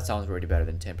better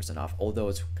than 10% off, although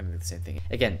it's gonna be the same thing.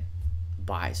 Again,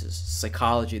 biases,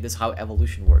 psychology, this is how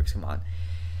evolution works. Come on.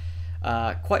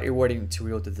 Quite rewarding to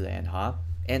real to the end, huh?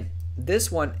 And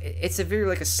this one, it's a very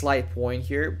like a slight point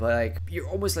here, but like you're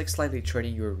almost like slightly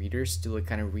training your readers to like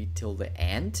kind of read till the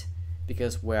end,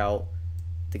 because, well,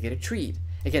 they get a treat.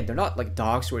 Again, they're not like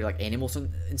dogs or like animals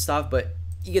and stuff, but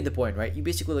you get the point, right? You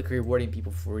basically like rewarding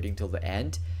people for reading till the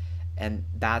end, and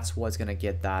that's what's gonna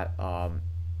get that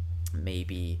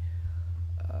maybe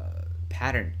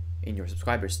pattern in your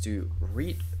subscribers to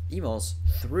read emails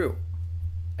through,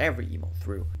 every email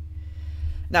through.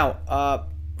 Now,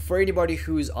 for anybody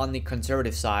who's on the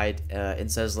conservative side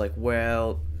and says like,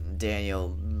 well,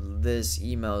 Daniel, this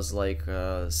email is like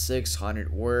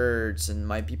 600 words and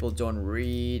my people don't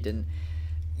read, and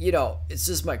you know, it's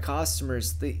just my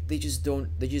customers, they just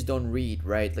don't read,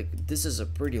 right? Like, this is a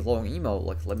pretty long email,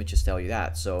 like, let me just tell you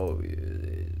that. So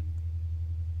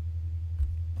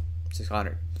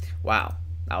 600. Wow,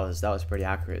 that was pretty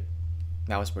accurate.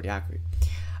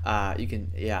 You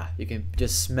can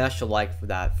just smash a like for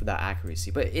that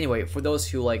accuracy. But anyway, for those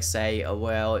who like say, oh,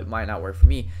 well, it might not work for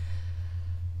me,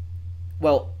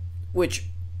 well, which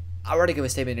I already give a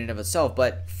statement in and of itself,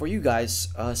 but for you guys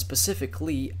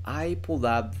specifically, I pulled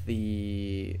up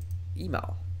the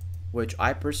email, which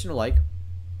I personally like.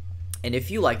 And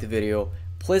if you like the video,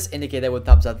 please indicate that with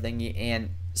thumbs up thingy and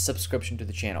subscription to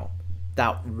the channel.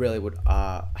 That really would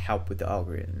help with the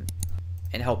algorithm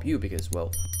and help you, because,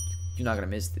 well, you're not gonna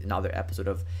miss another episode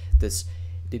of this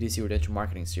DDC Retention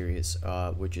Marketing series,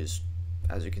 which is,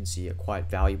 as you can see, quite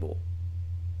valuable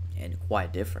and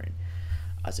quite different.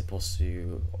 as opposed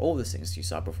to all the things you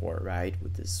saw before, right?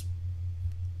 With this,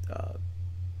 uh,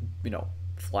 you know,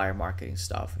 flyer marketing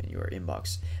stuff in your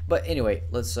inbox. But anyway,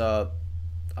 let's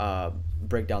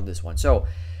break down this one. So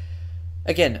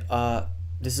again,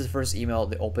 this is the first email.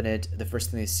 They open it. The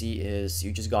first thing they see is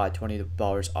you just got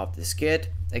 $20 off this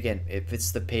kit. Again, if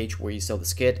it's the page where you sell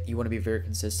this kit, you want to be very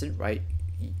consistent, right?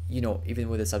 You know, even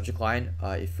with the subject line,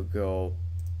 if we go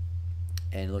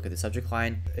and look at the subject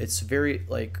line, it's very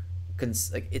like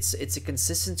it's a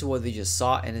consistent to what they just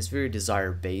saw, and it's very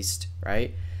desire based,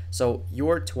 right? So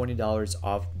your $20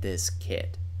 off this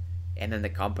kit, and then the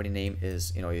company name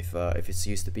is, you know, if it's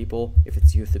used to people, if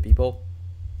it's youth to people,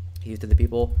 youth to the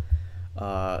people,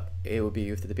 it would be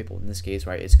youth to the people. In this case,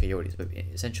 right, it's Coyotes. But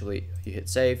essentially, you hit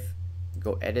save,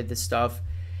 go edit this stuff,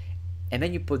 and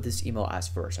then you put this email as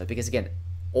first, right? Because again,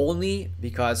 only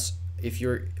if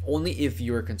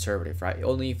you're conservative, right?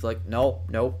 Only if like no,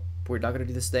 we're not gonna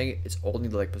do this thing. It's only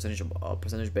like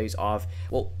percentage based off.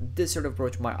 Well, this sort of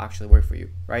approach might actually work for you,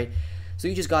 right? So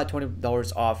you just got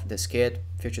 $20 off this kit.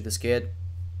 Feature this kit.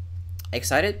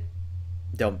 Excited?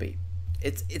 Don't be.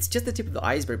 It's just the tip of the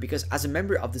iceberg, because as a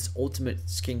member of this ultimate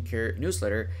skincare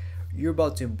newsletter, you're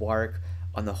about to embark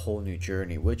on a whole new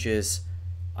journey, which is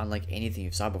unlike anything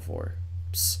you've saw before.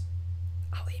 Psst,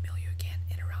 I'll email you again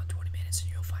in around 20 minutes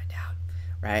and you'll find out,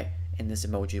 right? And this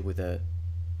emoji with a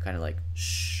kind of like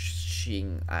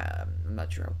shing, I'm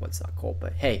not sure what's that called,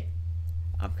 but hey,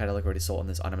 I'm kind of like already sold on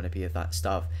this onomatopoeia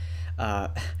stuff.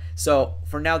 So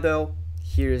for now though,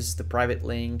 here's the private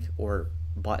link or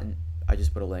button. I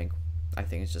just put a link. I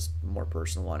think it's just more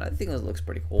personal one. I think it looks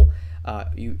pretty cool.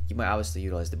 You might obviously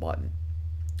utilize the button.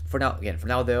 For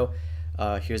now though,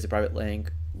 here's the private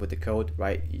link with the code,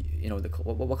 right? You know,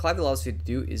 what Klaviyo allows you to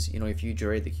do is, you know, if you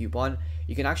generate the coupon,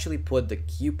 you can actually put the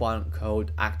coupon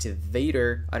code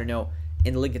activator, I don't know,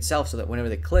 in the link itself, so that whenever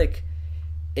they click,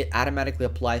 it automatically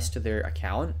applies to their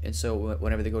account. And so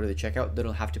whenever they go to the checkout, they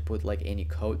don't have to put like any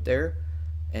code there,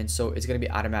 and so it's gonna be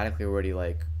automatically already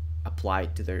like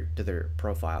applied to their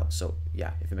profile. So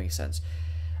yeah, if it makes sense.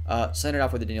 Sign it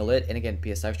off with the Daniel Lit. And again,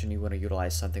 PS section, you want to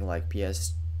utilize something like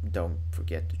PS, don't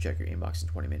forget to check your inbox in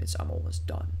 20 minutes. I'm almost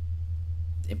done.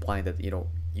 Implying that, you know,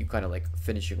 you kind of like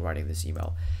finishing writing this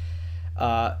email.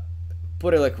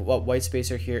 Put a like white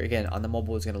spacer here. Again, on the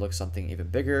mobile, it's going to look something even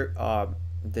bigger.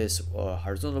 This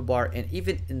horizontal bar, and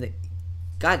even in the,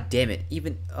 god damn it,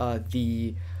 even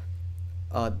the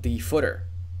footer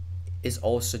is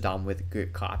also done with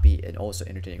good copy and also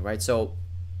entertaining, right? So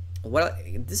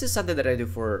this is something that I do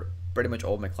for pretty much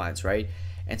all of my clients, right?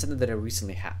 And something that I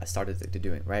recently started to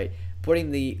doing, right?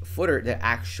 Putting the footer that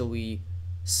actually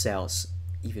sells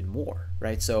even more,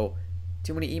 right? So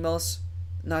too many emails,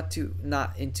 not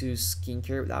into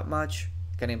skincare that much,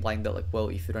 kind of implying that like, well,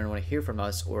 if you don't want to hear from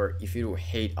us, or if you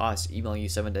hate us emailing you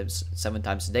seven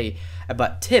times a day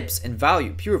about tips and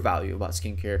value, pure value about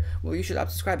skincare, well, you should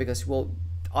unsubscribe, because, well,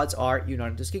 odds are you're not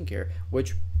into skincare,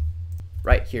 which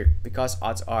right here, because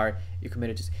odds are you're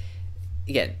committed to,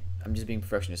 again, I'm just being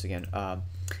perfectionist again,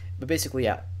 but basically,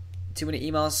 yeah, too many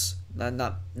emails,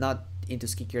 not into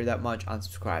skincare that much,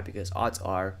 unsubscribe, because odds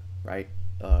are, right,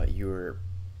 you're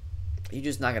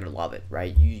just not gonna love it,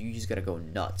 right? You just gotta go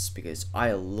nuts, because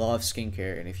I love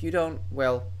skincare, and if you don't,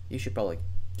 well, you should probably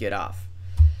get off.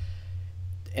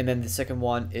 And then the second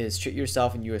one is treat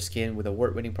yourself and your skin with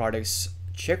award-winning products.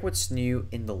 Check what's new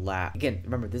in the lab. Again,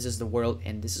 remember, this is the world,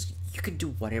 and this is, you can do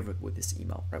whatever with this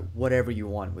email, right? Whatever you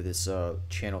want with this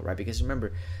channel, right? Because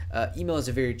remember, email is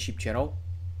a very cheap channel,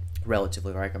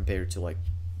 relatively, right, compared to like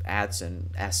ads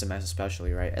and SMS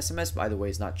especially, right? SMS, by the way,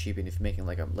 is not cheap, and if you're making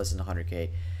like less than 100K,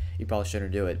 you probably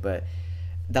shouldn't do it. But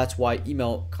that's why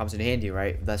email comes in handy,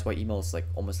 right? That's why email is like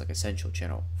almost like essential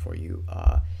channel for you,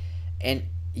 and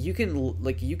you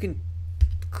can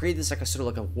create this like a sort of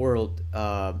like a world,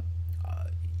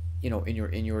 you know, in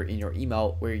your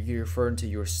email, where you're referring to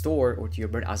your store or to your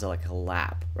brand as like a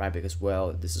lab, right? Because,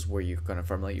 well, this is where you're gonna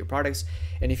formulate your products,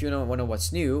 and if you don't want to know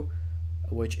what's new,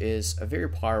 which is a very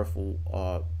powerful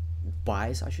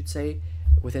bias, I should say,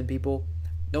 within people,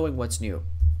 knowing what's new,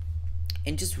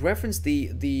 and just reference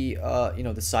the you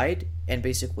know, the site, and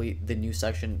basically the new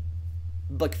section,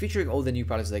 like featuring all the new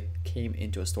products that came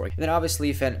into a store. And then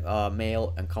obviously,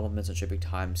 mail and compliments and shipping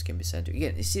times can be sent to,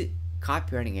 again, you see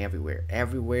copywriting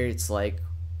everywhere. It's like,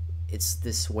 it's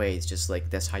this way, it's just like,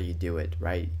 that's how you do it,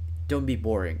 right? Don't be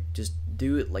boring, just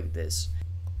do it like this.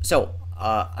 So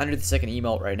under the second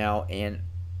email right now, and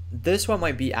this one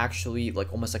might be actually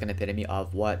like almost like an epitome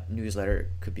of what newsletter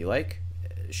could be like,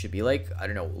 should be like, I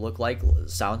don't know, look like,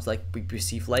 sounds like, we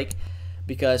perceive like,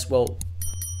 because, well,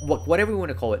 whatever you want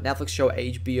to call it, Netflix show,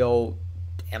 HBO,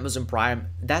 Amazon Prime,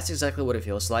 that's exactly what it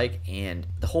feels like, and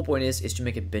the whole point is to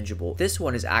make it bingeable. This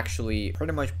one is actually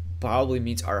pretty much probably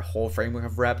meets our whole framework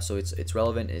of rep, so it's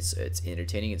relevant, it's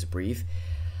entertaining, it's brief.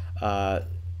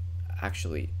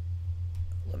 Actually,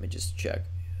 let me just check.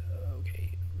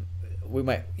 Okay, we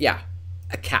might, yeah,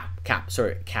 a cap.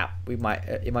 We might,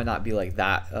 it might not be like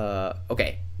that.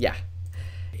 Okay, yeah,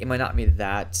 it might not be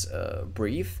that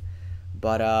brief,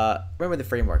 but remember the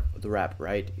framework of the rep,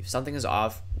 right? If something is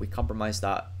off, we compromise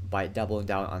that by doubling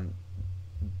down on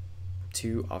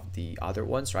two of the other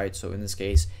ones, right? So in this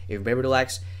case, if Baby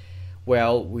Deluxe,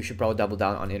 well, we should probably double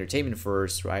down on entertainment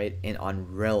first, right? And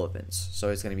on relevance. So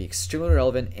it's going to be extremely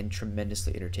relevant and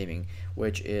tremendously entertaining,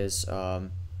 which is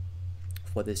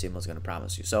what this email is going to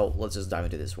promise you. So let's just dive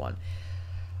into this one.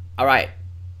 All right.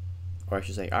 Or I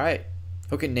should say, all right.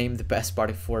 Who can name the best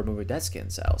party for movie dead skin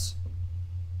cells?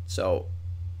 So,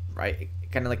 right,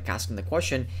 kind of like asking the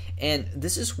question. And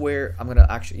this is where I'm going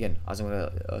to actually, again, as I'm going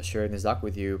to share this doc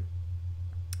with you,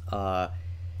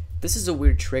 this is a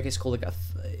weird trick. It's called like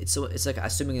it's like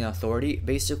assuming an authority.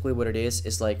 Basically, what it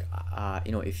is like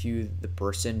you know, if you, the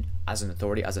person as an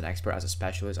authority, as an expert, as a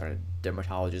specialist, or a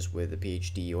dermatologist with a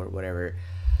PhD or whatever,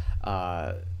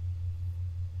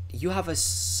 you have a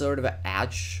sort of an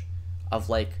edge of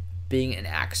like being an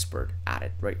expert at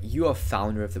it, right? You are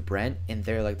founder of the brand, and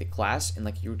they're like the class, and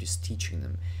like you're just teaching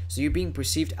them. So you're being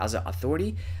perceived as an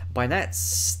authority by not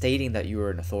stating that you are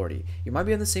an authority. You might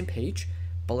be on the same page,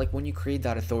 but like when you create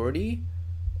that authority,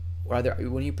 or rather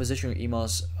when you position your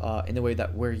emails in the way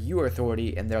that where you are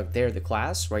authority and they're the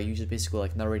class, right? You just basically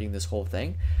like narrating this whole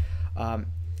thing.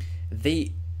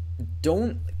 They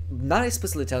don't, not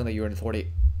explicitly telling that you're an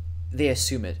authority, they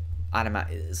assume it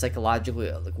automatically,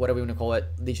 psychologically, like whatever you want to call it,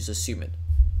 they just assume it,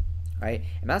 right?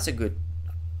 And that's a good,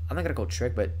 I'm not gonna call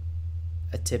trick, but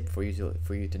a tip for you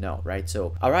to know, right?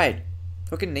 So, all right,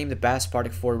 who can name the best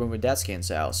product for women with dead skin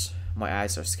cells? My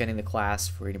eyes are scanning the class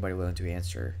for anybody willing to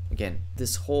answer. Again,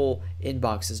 this whole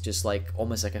inbox is just like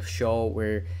almost like a show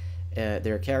where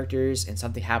there are characters and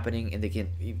something happening, and they can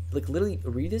like literally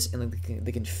read this and like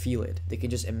they can feel it. They can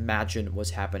just imagine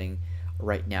what's happening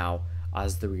right now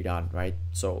as they read on, right?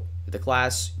 So the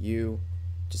class, you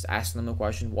just ask them a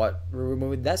question: what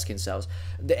removing dead skin cells?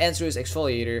 The answer is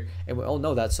exfoliator, and we all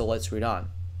know that. So let's read on.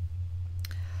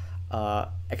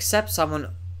 Except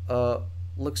someone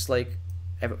looks like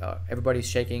everybody's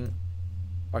shaking,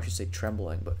 or I should say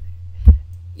trembling, but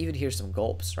even here's some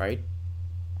gulps, right?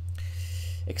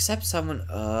 Except someone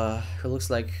who looks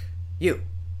like you.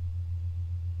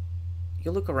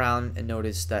 You look around and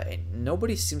notice that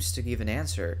nobody seems to give an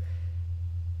answer,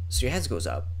 so your hands goes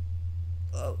up,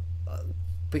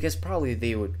 because probably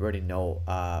they would already know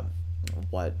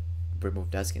what remove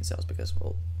dead skin cells, because,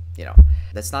 well, you know,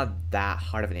 that's not that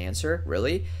hard of an answer,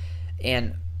 really.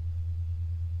 And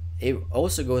it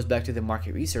also goes back to the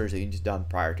market research that you just done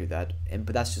prior to that,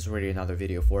 but that's just already another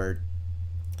video for it.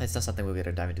 It's not something we're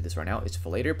gonna dive into this right now. It's for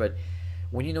later. But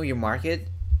when you know your market,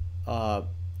 in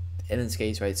this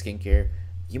case, right, skincare,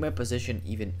 you might position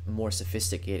even more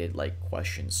sophisticated like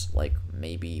questions, like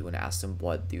maybe you want to ask them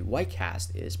what the white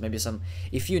cast is. Maybe some,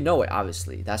 if you know it,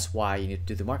 obviously that's why you need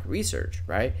to do the market research,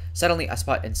 right? Suddenly I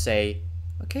spot and say,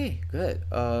 okay, good.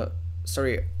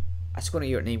 Sorry, I just want to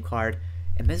your name card.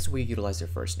 And this is where you utilize their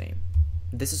first name.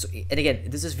 This is, and again,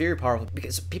 this is very powerful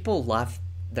because people love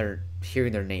their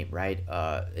hearing their name, right?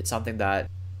 It's something that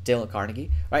Dale Carnegie,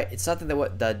 right? It's something that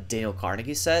what that Daniel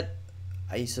Carnegie said.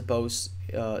 I suppose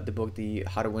the book, the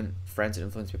How to Win Friends and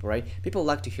Influence People, right? People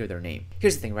like to hear their name.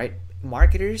 Here's the thing, right?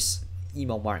 Marketers,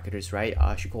 email marketers, right?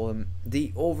 I should call them.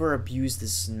 They over abuse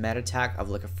this meta tag of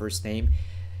like a first name.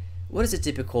 What is a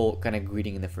typical kind of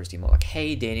greeting in the first email? Like,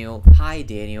 hey Daniel, hi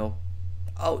Daniel.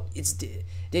 Oh, it's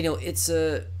Daniel. It's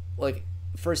like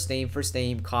first name,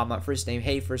 comma, first name,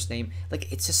 hey, first name.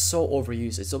 Like, it's just so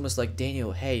overused. It's almost like,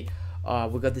 Daniel, hey,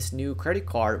 we got this new credit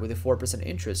card with a 4%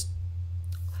 interest.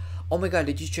 Oh my god,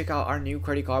 did you check out our new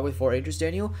credit card with 4% interest,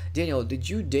 Daniel? Daniel, did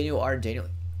you Daniel?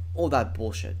 All that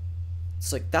bullshit.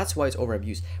 It's like, that's why it's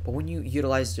overabused. But when you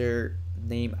utilize their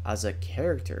name as a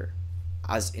character,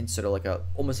 as instead of like a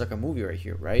almost like a movie right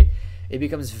here, right? It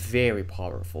becomes very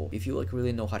powerful if you like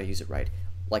really know how to use it right.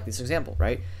 Like this example,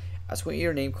 right? I just want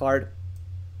your name card,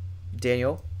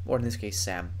 Daniel, or in this case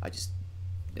Sam. I just,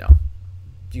 you know,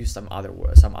 use some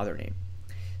other name.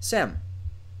 Sam.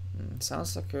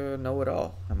 Sounds like a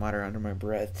know-it-all. I mutter under my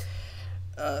breath.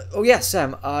 Oh yeah,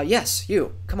 Sam. Yes,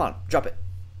 you. Come on, drop it.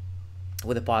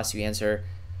 With a pause, you answer.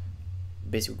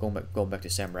 Basically, going back to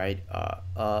Sam, right?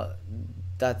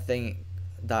 That thing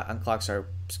that unclogs our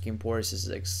skin pores is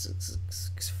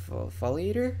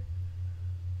exfoliator.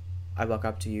 I walk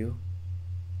up to you.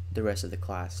 The rest of the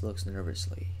class looks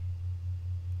nervously.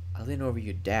 I lean over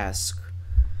your desk,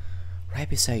 right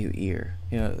beside your ear.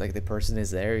 You know, like the person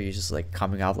is there, you're just like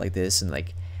coming out like this, and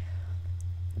like,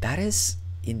 that is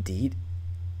indeed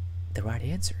the right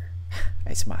answer.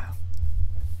 I smile.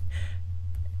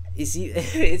 You see,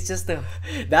 it's just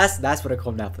that's what I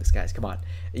call Netflix, guys. Come on,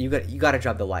 you gotta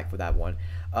drop the like for that one.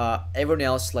 Everyone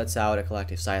else lets out a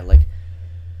collective sigh, like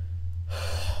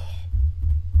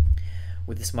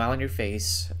with a smile on your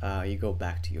face. You go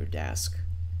back to your desk.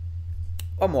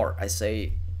 One more, I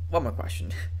say. One more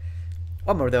question.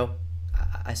 One more though.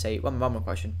 I say one more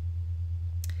question.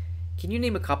 Can you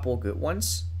name a couple good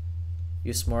ones?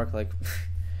 You smirk like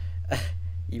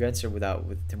you answer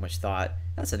with too much thought.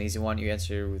 That's an easy one. You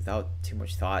answer without too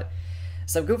much thought.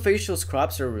 Some good facial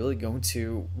scrubs are really going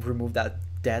to remove that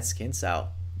dead skin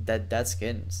cell. Dead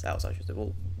skin cells, I should say.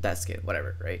 Well, dead skin,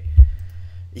 whatever, right?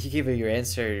 You give it your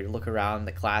answer, you look around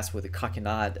the class with a cocky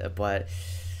nod, but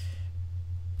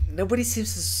nobody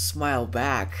seems to smile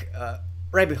back.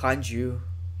 Right behind you,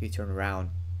 you turn around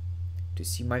to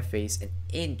see my face an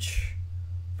inch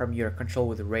from your control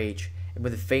with rage, and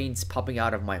with the veins popping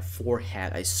out of my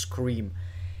forehead, I scream.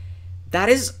 That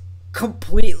is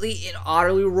completely and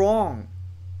utterly wrong.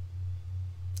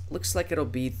 Looks like it'll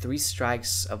be 3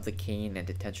 strikes of the cane and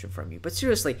detention from you. But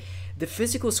seriously, the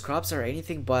physical scrubs are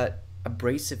anything but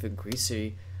abrasive and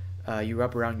greasy. You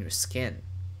rub around your skin.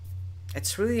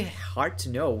 It's really hard to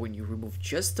know when you remove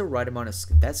just the right amount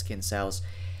of dead skin cells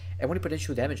and when you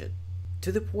potentially damage it,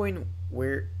 to the point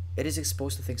where it is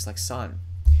exposed to things like sun.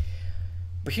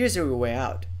 But here's your way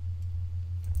out.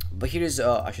 But here's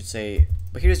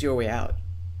your way out.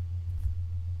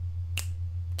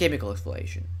 Chemical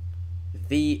exfoliation.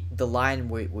 The line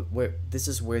where this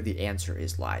is where the answer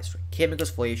lies. Right? Chemical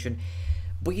exfoliation.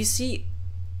 But you see,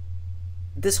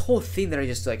 this whole thing that I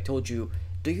just like told you.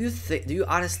 Do you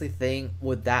honestly think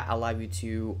would that allow you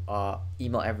to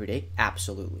email every day?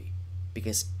 Absolutely,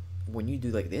 because when you do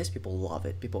like this, people love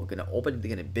it. People are gonna open it, they're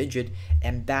gonna binge it,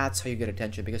 and that's how you get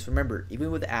attention. Because remember,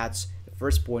 even with ads, the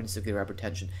first point is to get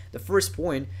attention. The first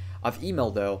point of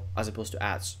email, though, as opposed to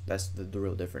ads, that's the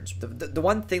real difference. The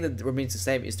one thing that remains the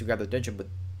same is to grab the attention, but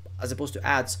as opposed to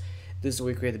ads, this is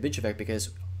where you create the binge effect.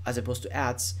 Because as opposed to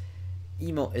ads,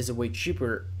 email is a way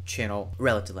cheaper channel,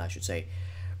 relatively, I should say,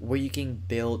 where you can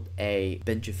build a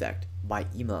binge effect by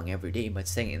emailing every day, by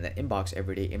staying in the inbox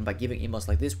every day, and by giving emails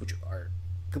like this, which are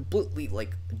completely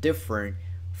like different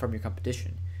from your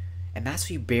competition. And that's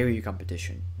how you bury your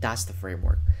competition. That's the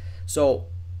framework. So,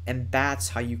 and that's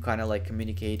how you kind of like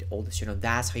communicate all this,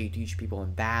 that's how you teach people,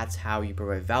 and that's how you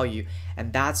provide value,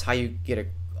 and that's how you get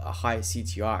a high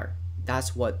CTR.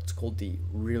 That's what's called the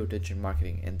real attention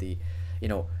marketing and the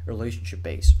relationship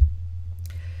base.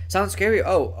 Sounds scary.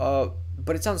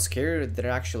 But it sounds scarier than it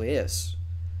actually is.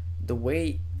 The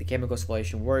way the chemical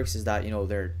exfoliation works is that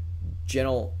they're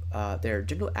gentle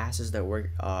acids that work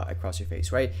across your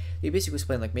face, right? They basically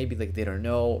explain like maybe like they don't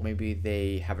know, maybe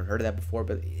they haven't heard of that before,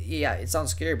 but yeah, it sounds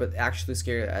scary, but actually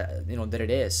scary, that it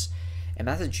is. And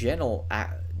that's a gentle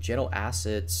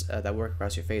acids that work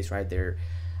across your face, right? They're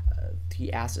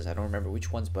 3 acids. I don't remember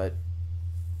which ones, but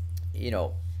you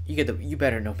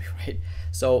better know me, right?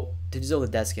 So to dissolve the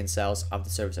dead skin cells off the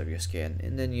surface of your skin,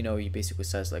 and then you basically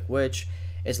says like which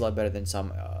is a lot better than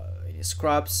some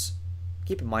scrubs.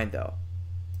 Keep in mind though,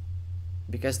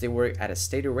 because they work at a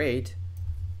steady rate,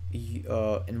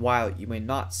 and while you may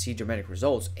not see dramatic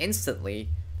results instantly,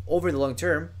 over the long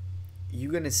term,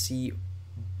 you're gonna see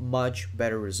much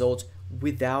better results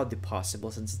without the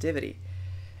possible sensitivity,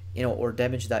 or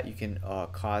damage that you can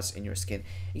cause in your skin.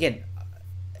 Again,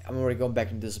 I'm already going back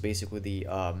into this, basically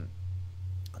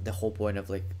the whole point of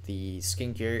like the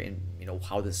skincare and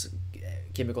how this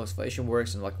chemical exfoliation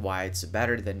works, and like why it's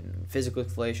better than physical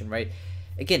exfoliation, right?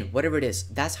 Again, whatever it is,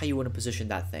 that's how you want to position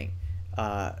that thing.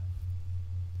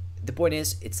 The point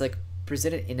is, it's like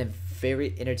presented in a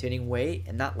very entertaining way,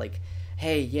 and not like,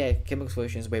 hey, yeah, chemical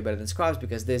exfoliation is way better than scrubs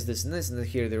because this, and this, and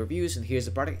here are the reviews, and here's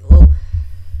the product. Well,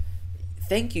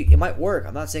 thank you, it might work.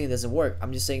 I'm not saying it doesn't work.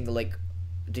 I'm just saying that, like,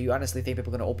 do you honestly think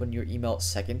people are going to open your email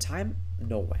second time?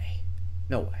 No way.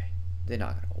 No way. They're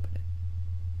not going to open it.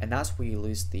 And that's where you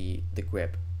lose the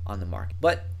grip on the market.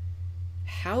 But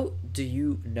how do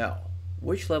you know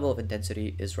which level of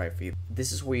intensity is right for you?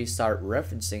 This is where you start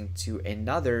referencing to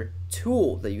another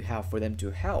tool that you have for them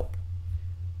to help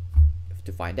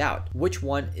to find out which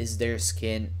one is their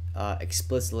skin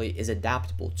explicitly is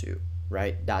adaptable to,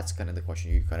 right? That's kind of the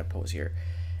question you kind of pose here.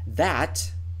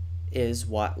 That is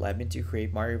what led me to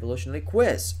create my revolutionary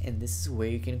quiz, and this is where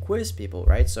you can quiz people,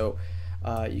 right? So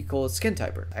you call it Skin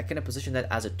Typer. I kind of position that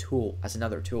as a tool, as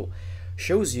another tool.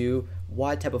 Shows you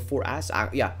what type of four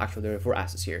assets, yeah, actually there are four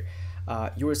assets here,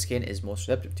 your skin is most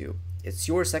receptive to. It's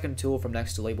your second tool from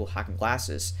next to label hacking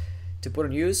glasses. To put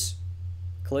on use,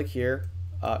 click here,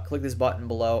 click this button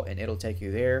below, and it'll take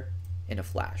you there in a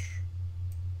flash.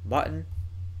 Button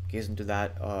goes into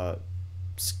that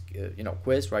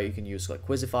quiz, right? You can use like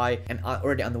Quizify, and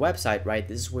already on the website, right,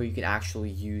 this is where you can actually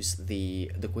use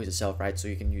the quiz itself, right? So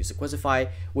you can use the Quizify,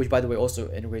 which by the way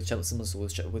also integrates similar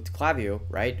with Klaviyo,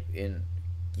 right? And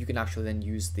you can actually then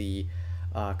use the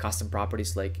custom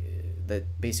properties like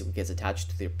that basically gets attached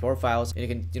to their profiles, and you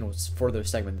can further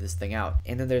segment this thing out.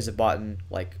 And then there's a button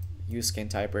like use skin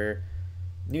typer,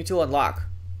 new tool unlock,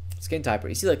 skin typer.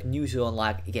 You see like new tool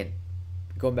unlock again,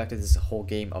 going back to this whole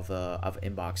game of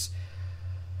inbox.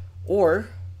 Or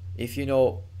if you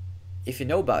know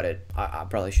about it, I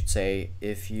probably should say,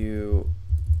 if you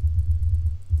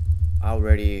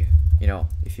already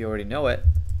if you already know it,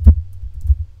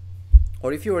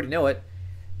 or if you already know it,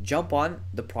 jump on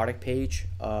the product page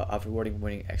of Rewarding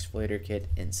Winning Exfoliator Kit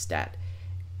instead.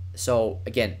 So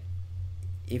again,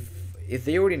 if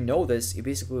they already know this, you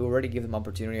basically already give them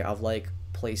opportunity of like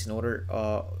place an order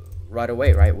right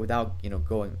away, right, without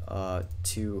going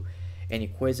to any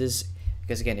quizzes.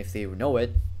 Because again, if they know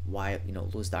it, why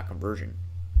lose that conversion?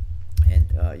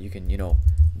 And you can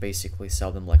basically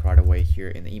sell them like right away here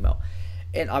in the email.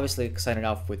 And obviously sign it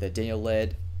off with a Daniel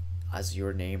Lid as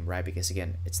your name, right? Because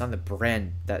again, it's not the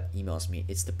brand that emails me,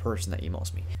 it's the person that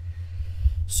emails me.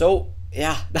 So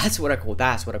yeah, that's what I call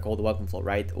the welcome flow,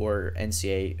 right? Or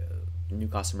NCA, new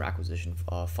customer acquisition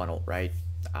funnel, right?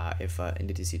 If in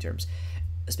DTC terms.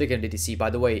 Speaking of DTC, by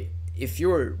the way, if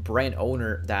you're a brand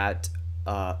owner that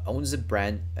owns a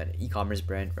brand, an e-commerce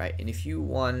brand, right, and if you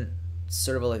want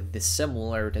sort of like this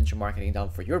similar retention marketing done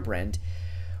for your brand,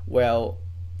 well,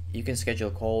 you can schedule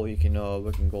a call. You can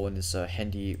we can go in this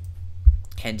handy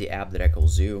app that I call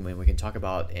Zoom, and we can talk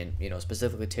about and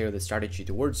specifically tailor the strategy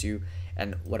towards you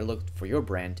and what it looked for your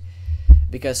brand.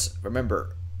 Because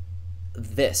remember,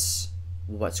 this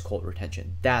what's called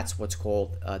retention. That's what's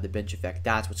called the binge effect.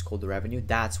 That's what's called the revenue.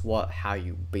 That's how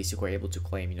you basically are able to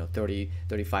claim 30,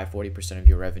 35, 40% of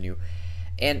your revenue.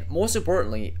 And most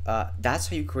importantly, that's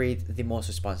how you create the most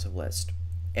responsive list.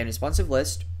 And responsive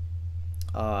list,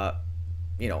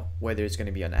 whether it's going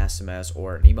to be an SMS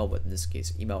or an email, but in this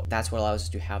case email, that's what allows us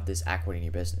to have this equity in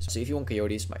your business. So if you want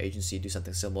Coyotes, my agency, do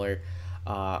something similar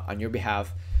on your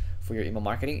behalf for your email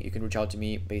marketing, you can reach out to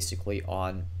me basically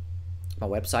on my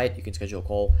website. You can schedule a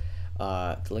call.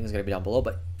 The link is going to be down below.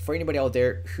 But for anybody out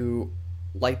there who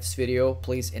liked this video,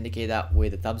 please indicate that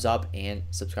with a thumbs up and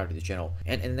subscribe to the channel.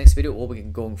 And in the next video, we'll be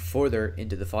going further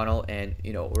into the funnel and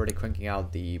already cranking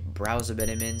out the browser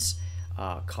abandonments,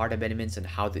 cart abandonments, and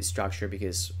how they structure,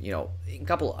 because a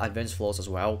couple advanced flows as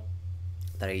well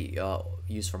that I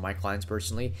use for my clients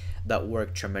personally that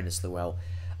work tremendously well.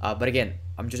 But again,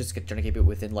 I'm just trying to keep it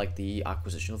within like the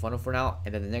acquisition funnel for now,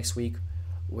 and then the next week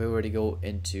we already go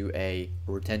into a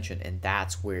retention, and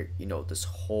that's where this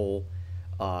whole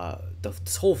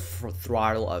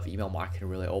throttle of email marketing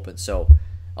really opens. So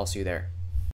I'll see you there.